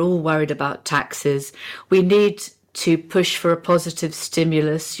sure we're all worried about taxes. We need to push for a positive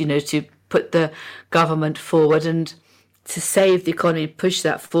stimulus, to put the government forward and to save the economy, push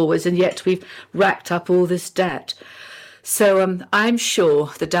that forwards. And yet we've racked up all this debt. So I'm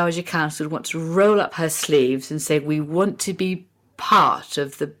sure the Dowager Council would want to roll up her sleeves and say, we want to be part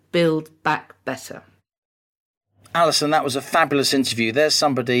of the Build Back Better. Alison, that was a fabulous interview. There's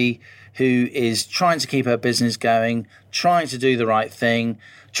somebody who is trying to keep her business going, trying to do the right thing,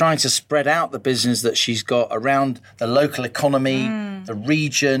 trying to spread out the business that she's got around the local economy, the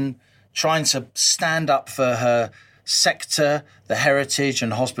region, trying to stand up for her sector, the heritage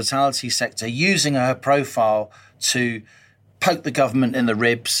and hospitality sector, using her profile to poke the government in the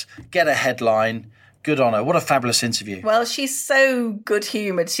ribs, get a headline. Good on her. What a fabulous interview. Well, she's so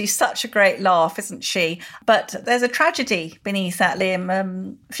good-humoured. She's such a great laugh, isn't she? But there's a tragedy beneath that,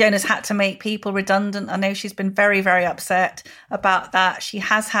 Liam. Fiona's had to make people redundant. I know she's been very, very upset about that. She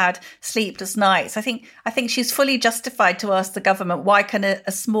has had sleepless nights. I think she's fully justified to ask the government, why can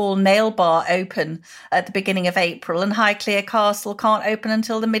a small nail bar open at the beginning of April and Highclere Castle can't open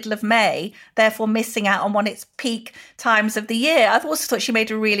until the middle of May, therefore missing out on one of its peak times of the year? I've also thought she made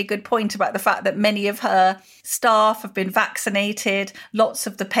a really good point about the fact that many of her staff have been vaccinated. Lots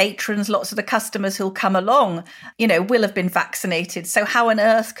of the patrons, lots of the customers who'll come along, will have been vaccinated. So how on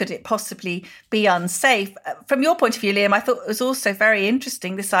earth could it possibly be unsafe? From your point of view, Liam, I thought it was also very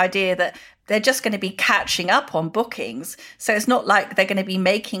interesting, this idea that they're just going to be catching up on bookings. So it's not like they're going to be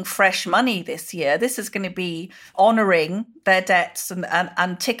making fresh money this year. This is going to be honouring their debts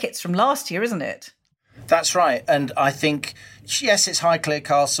and tickets from last year, isn't it? That's right. And I think, yes, it's Highclere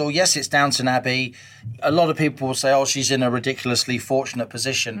Castle. Yes, it's Downton Abbey. A lot of people will say, she's in a ridiculously fortunate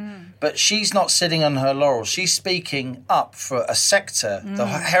position. But she's not sitting on her laurels. She's speaking up for a sector, the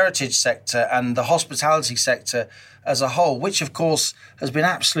heritage sector and the hospitality sector as a whole, which, of course, has been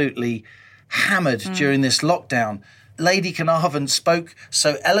absolutely hammered during this lockdown. Lady Carnarvon spoke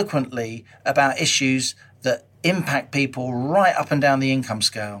so eloquently about issues that impact people right up and down the income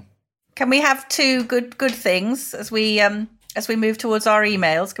scale. Can we have two good things as we move towards our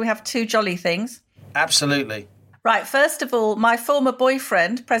emails? Can we have two jolly things? Absolutely. Right. First of all, my former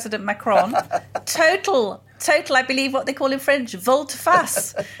boyfriend, President Macron, total, I believe what they call in French,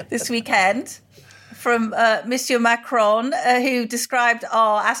 volte-face this weekend from Monsieur Macron, who described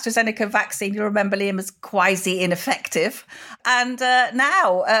our AstraZeneca vaccine, you'll remember, Liam, as quasi-ineffective, and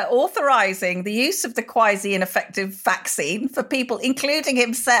now authorising the use of the quasi-ineffective vaccine for people, including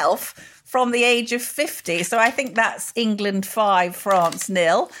himself, from the age of 50. So I think that's England 5, France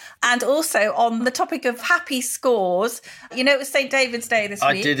 0. And also on the topic of happy scores, it was St. David's Day this week.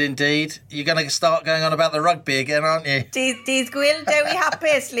 I did indeed. You're going to start going on about the rugby again, aren't you? Dydd Gwyl Dewi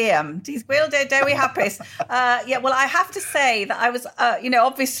Hapus, Liam. Dydd Gwyl Dewi Hapus. Well, I have to say that I was,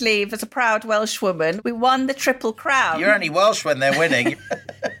 obviously, as a proud Welsh woman, we won the Triple Crown. You're only Welsh when they're winning.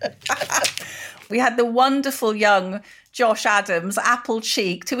 We had the wonderful young Josh Adams,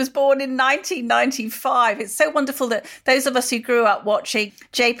 apple-cheeked, who was born in 1995. It's so wonderful that those of us who grew up watching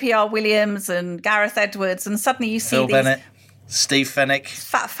J.P.R. Williams and Gareth Edwards, and suddenly you see Phil these... Bennett, Steve Fennick.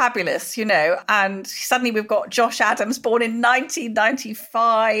 Fabulous, and suddenly we've got Josh Adams, born in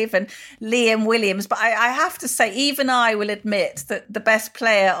 1995, and Liam Williams. But I have to say, even I will admit that the best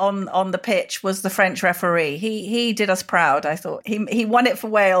player on the pitch was the French referee. He did us proud, I thought. He won it for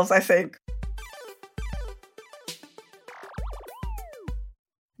Wales, I think.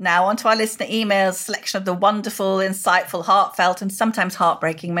 Now on to our listener emails, selection of the wonderful, insightful, heartfelt and sometimes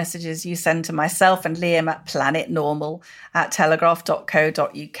heartbreaking messages you send to myself and Liam at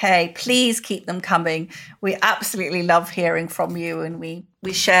planetnormal@telegraph.co.uk. Please keep them coming. We absolutely love hearing from you, and we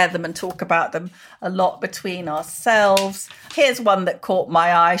share them and talk about them a lot between ourselves. Here's one that caught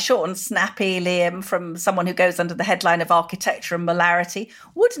my eye, short and snappy, Liam, from someone who goes under the headline of architecture and molarity.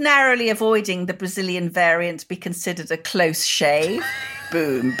 Would narrowly avoiding the Brazilian variant be considered a close shave?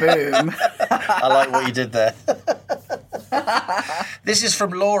 Boom, boom. I like what you did there. This is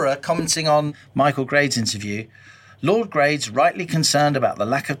from Laura commenting on Michael Grade's interview. Lord Grade's rightly concerned about the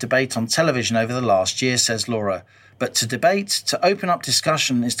lack of debate on television over the last year, says Laura. But to debate, to open up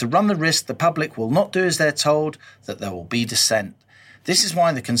discussion, is to run the risk the public will not do as they're told, that there will be dissent. This is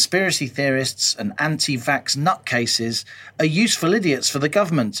why the conspiracy theorists and anti-vax nutcases are useful idiots for the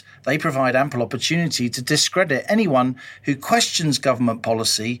government. They provide ample opportunity to discredit anyone who questions government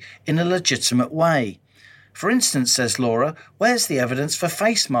policy in a legitimate way. For instance, says Laura, where's the evidence for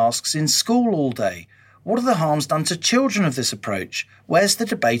face masks in school all day? What are the harms done to children of this approach? Where's the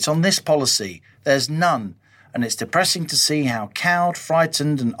debate on this policy? There's none. And it's depressing to see how cowed,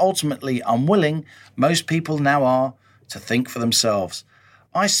 frightened and ultimately unwilling most people now are to think for themselves.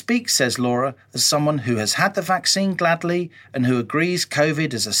 I speak, says Laura, as someone who has had the vaccine gladly and who agrees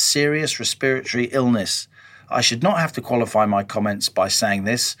COVID is a serious respiratory illness. I should not have to qualify my comments by saying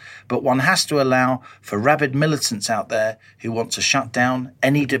this, but one has to allow for rabid militants out there who want to shut down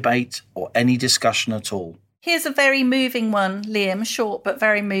any debate or any discussion at all. Here's a very moving one, Liam, short but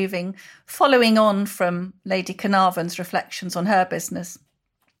very moving, following on from Lady Carnarvon's reflections on her business.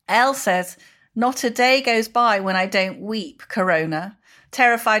 Elle says, not a day goes by when I don't weep, Corona.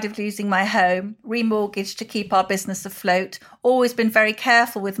 Terrified of losing my home, remortgaged to keep our business afloat, always been very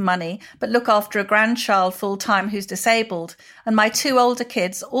careful with money, but look after a grandchild full-time who's disabled, and my 2 older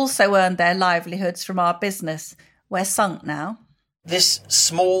kids also earned their livelihoods from our business. We're sunk now. This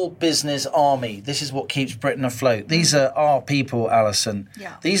small business army, this is what keeps Britain afloat. These are our people, Alison.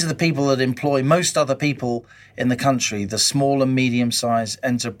 Yeah. These are the people that employ most other people in the country, the small and medium-sized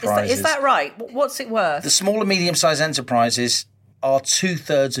enterprises. Is that right? What's it worth? The small and medium-sized enterprises are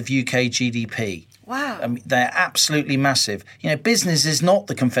 2/3 of UK GDP. Wow. I mean, they're absolutely massive. Business is not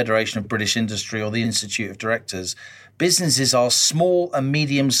the Confederation of British Industry or the Institute of Directors. Businesses are small and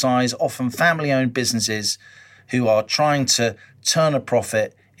medium-sized, often family-owned businesses who are trying to turn a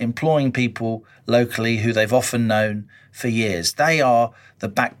profit, employing people locally who they've often known for years. They are the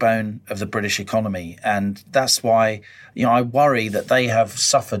backbone of the British economy. And that's why, I worry that they have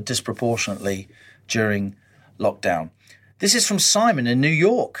suffered disproportionately during lockdown. This is from Simon in New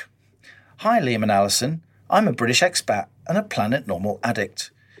York. Hi, Liam and Alison. I'm a British expat and a Planet Normal addict.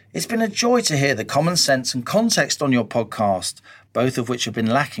 It's been a joy to hear the common sense and context on your podcast, both of which have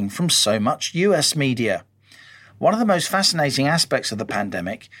been lacking from so much US media. One of the most fascinating aspects of the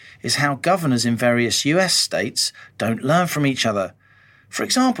pandemic is how governors in various US states don't learn from each other. For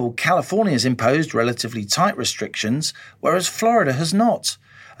example, California has imposed relatively tight restrictions, whereas Florida has not.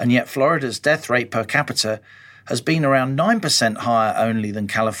 And yet Florida's death rate per capita has been around 9% higher only than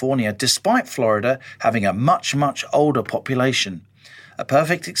California, despite Florida having a much, much older population. A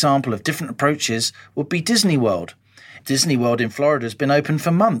perfect example of different approaches would be Disney World. Disney World in Florida has been open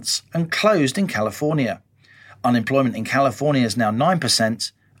for months and closed in California. Unemployment in California is now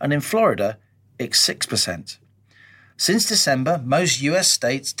 9%, and in Florida, it's 6%. Since December, most US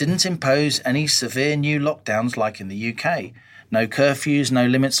states didn't impose any severe new lockdowns like in the UK. No curfews, no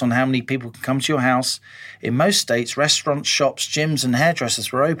limits on how many people can come to your house. In most states, restaurants, shops, gyms and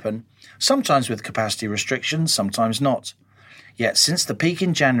hairdressers were open, sometimes with capacity restrictions, sometimes not. Yet since the peak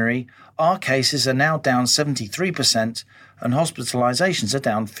in January, our cases are now down 73% and hospitalisations are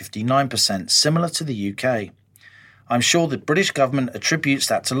down 59%, similar to the UK. I'm sure the British government attributes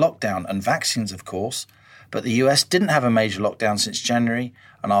that to lockdown and vaccines, of course, but the US didn't have a major lockdown since January,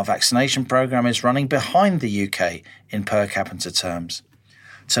 and our vaccination programme is running behind the UK in per capita terms.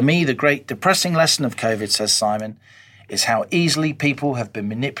 To me, the great depressing lesson of COVID, says Simon, is how easily people have been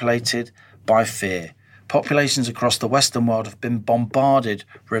manipulated by fear. Populations across the Western world have been bombarded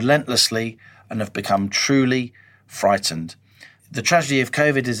relentlessly and have become truly frightened. The tragedy of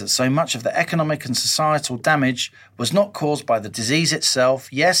COVID is that so much of the economic and societal damage was not caused by the disease itself,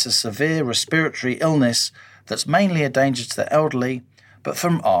 yes, a severe respiratory illness that's mainly a danger to the elderly, but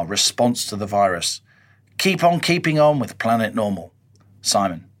from our response to the virus. Keep on keeping on with Planet Normal.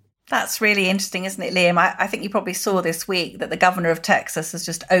 Simon. That's really interesting, isn't it, Liam? I think you probably saw this week that the governor of Texas has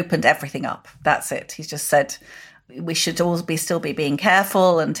just opened everything up. That's it. He's just said we should all still be being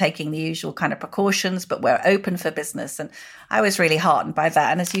careful and taking the usual kind of precautions, but we're open for business. And I was really heartened by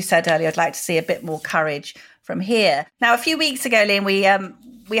that. And as you said earlier, I'd like to see a bit more courage from here. Now, a few weeks ago, Liam,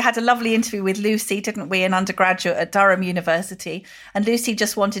 we had a lovely interview with Lucy, didn't we, an undergraduate at Durham University. And Lucy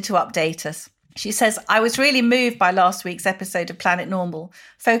just wanted to update us. She says, I was really moved by last week's episode of Planet Normal,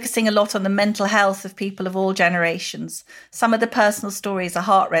 focusing a lot on the mental health of people of all generations. Some of the personal stories are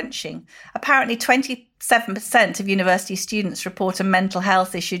heart-wrenching. Apparently 27% of university students report a mental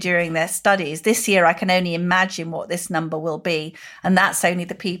health issue during their studies. This year, I can only imagine what this number will be, and that's only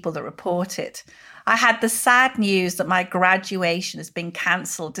the people that report it. I had the sad news that my graduation has been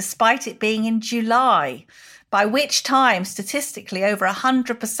cancelled, despite it being in July, by which time, statistically, over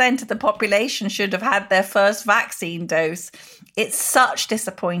 100% of the population should have had their first vaccine dose. It's such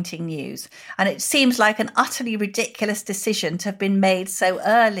disappointing news, and it seems like an utterly ridiculous decision to have been made so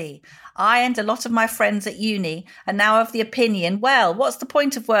early. I and a lot of my friends at uni are now of the opinion, well, what's the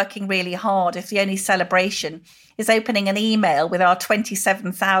point of working really hard if the only celebration is opening an email with our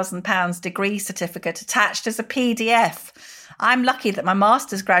 £27,000 degree certificate attached as a PDF? I'm lucky that my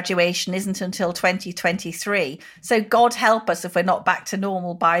master's graduation isn't until 2023, so God help us if we're not back to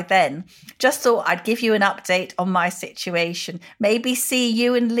normal by then. Just thought I'd give you an update on my situation. Maybe see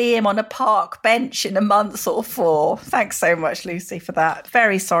you and Liam on a park bench in a month or 4. Thanks so much, Lucy, for that.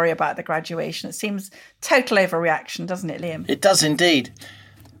 Very sorry about the graduation. It seems total overreaction, doesn't it, Liam? It does indeed.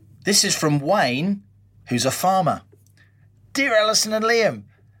 This is from Wayne, who's a farmer. Dear Alison and Liam,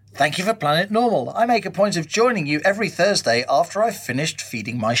 thank you for Planet Normal. I make a point of joining you every Thursday after I've finished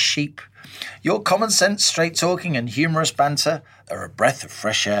feeding my sheep. Your common sense, straight talking and humorous banter are a breath of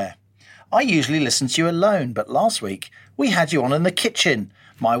fresh air. I usually listen to you alone, but last week we had you on in the kitchen.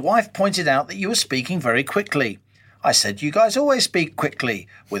 My wife pointed out that you were speaking very quickly. I said you guys always speak quickly,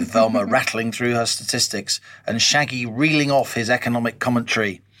 with Velma rattling through her statistics and Shaggy reeling off his economic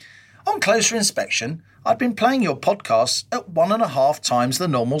commentary. On closer inspection, I'd been playing your podcasts at 1.5 times the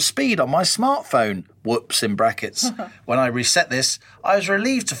normal speed on my smartphone. Whoops, in brackets. When I reset this, I was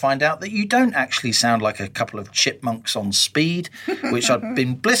relieved to find out that you don't actually sound like a couple of chipmunks on speed, which I'd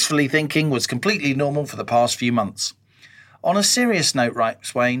been blissfully thinking was completely normal for the past few months. On a serious note,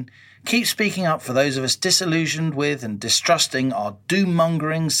 writes Wayne, keep speaking up for those of us disillusioned with and distrusting our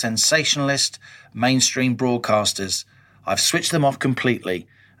doom-mongering, sensationalist, mainstream broadcasters. I've switched them off completely,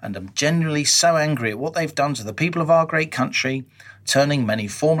 and am genuinely so angry at what they've done to the people of our great country, turning many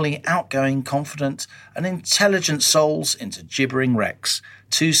formerly outgoing, confident and intelligent souls into gibbering wrecks,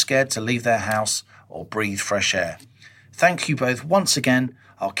 too scared to leave their house or breathe fresh air. Thank you both once again.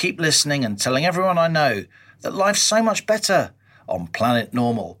 I'll keep listening and telling everyone I know that life's so much better on Planet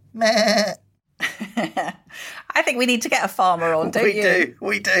Normal. Meh. I think we need to get a farmer on, don't you?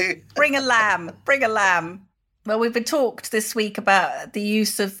 We do. Bring a lamb. Well, we've been talked this week about the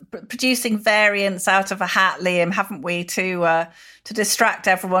use of producing variants out of a hat, Liam, haven't we, to distract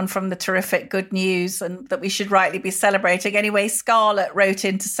everyone from the terrific good news and that we should rightly be celebrating. Anyway, Scarlett wrote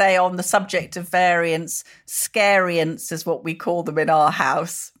in to say on the subject of variants, scariants is what we call them in our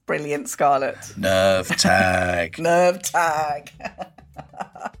house. Brilliant, Scarlett. Nerve tag. Nerve tag.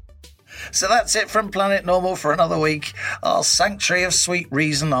 So that's it from Planet Normal for another week. Our sanctuary of sweet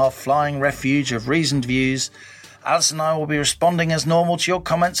reason, our flying refuge of reasoned views. Alice and I will be responding as normal to your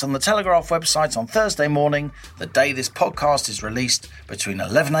comments on the Telegraph website on Thursday morning, the day this podcast is released, between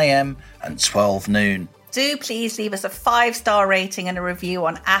 11 a.m. and 12 noon. Do please leave us a 5-star rating and a review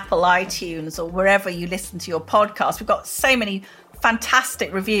on Apple iTunes or wherever you listen to your podcast. We've got so many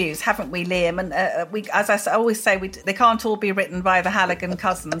fantastic reviews, haven't we, Liam? And we, as I always say, they can't all be written by the Halligan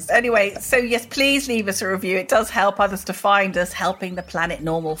cousins. Anyway, so yes, please leave us a review. It does help others to find us, helping the Planet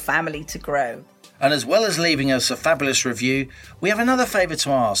Normal family to grow. And as well as leaving us a fabulous review, we have another favour to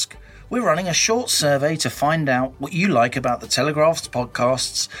ask. We're running a short survey to find out what you like about the Telegraph's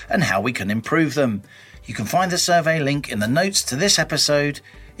podcasts and how we can improve them. You can find the survey link in the notes to this episode.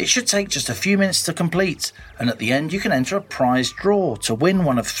 It should take just a few minutes to complete, and at the end you can enter a prize draw to win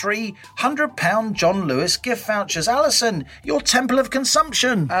one of 3 £100 John Lewis gift vouchers. Alison, your temple of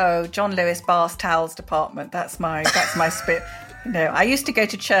consumption. Oh, John Lewis Bath Towels Department. That's my spit. No, I used to go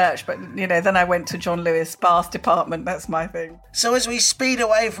to church, but, then I went to John Lewis Bath Department. That's my thing. So as we speed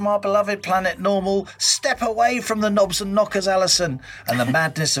away from our beloved planet Normal, step away from the knobs and knockers, Alison, and the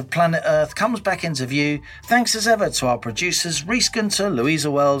madness of planet Earth comes back into view. Thanks as ever to our producers, Rhys Gunter,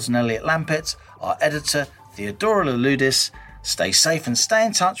 Louisa Wells and Elliot Lampett, our editor, Theodora Louloudis. Stay safe and stay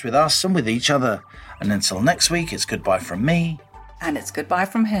in touch with us and with each other. And until next week, it's goodbye from me. And it's goodbye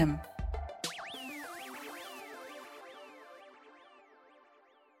from him.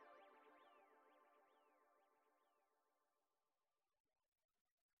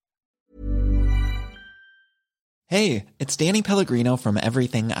 Hey, it's Danny Pellegrino from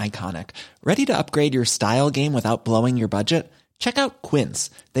Everything Iconic. Ready to upgrade your style game without blowing your budget? Check out Quince.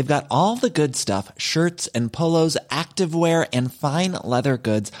 They've got all the good stuff, shirts and polos, activewear, and fine leather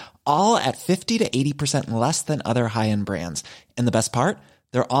goods, all at 50 to 80% less than other high-end brands. And the best part?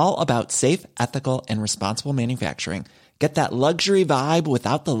 They're all about safe, ethical, and responsible manufacturing. Get that luxury vibe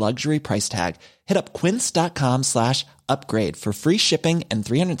without the luxury price tag. Hit up quince.com/upgrade for free shipping and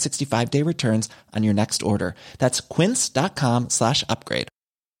 365-day returns on your next order. That's quince.com/upgrade.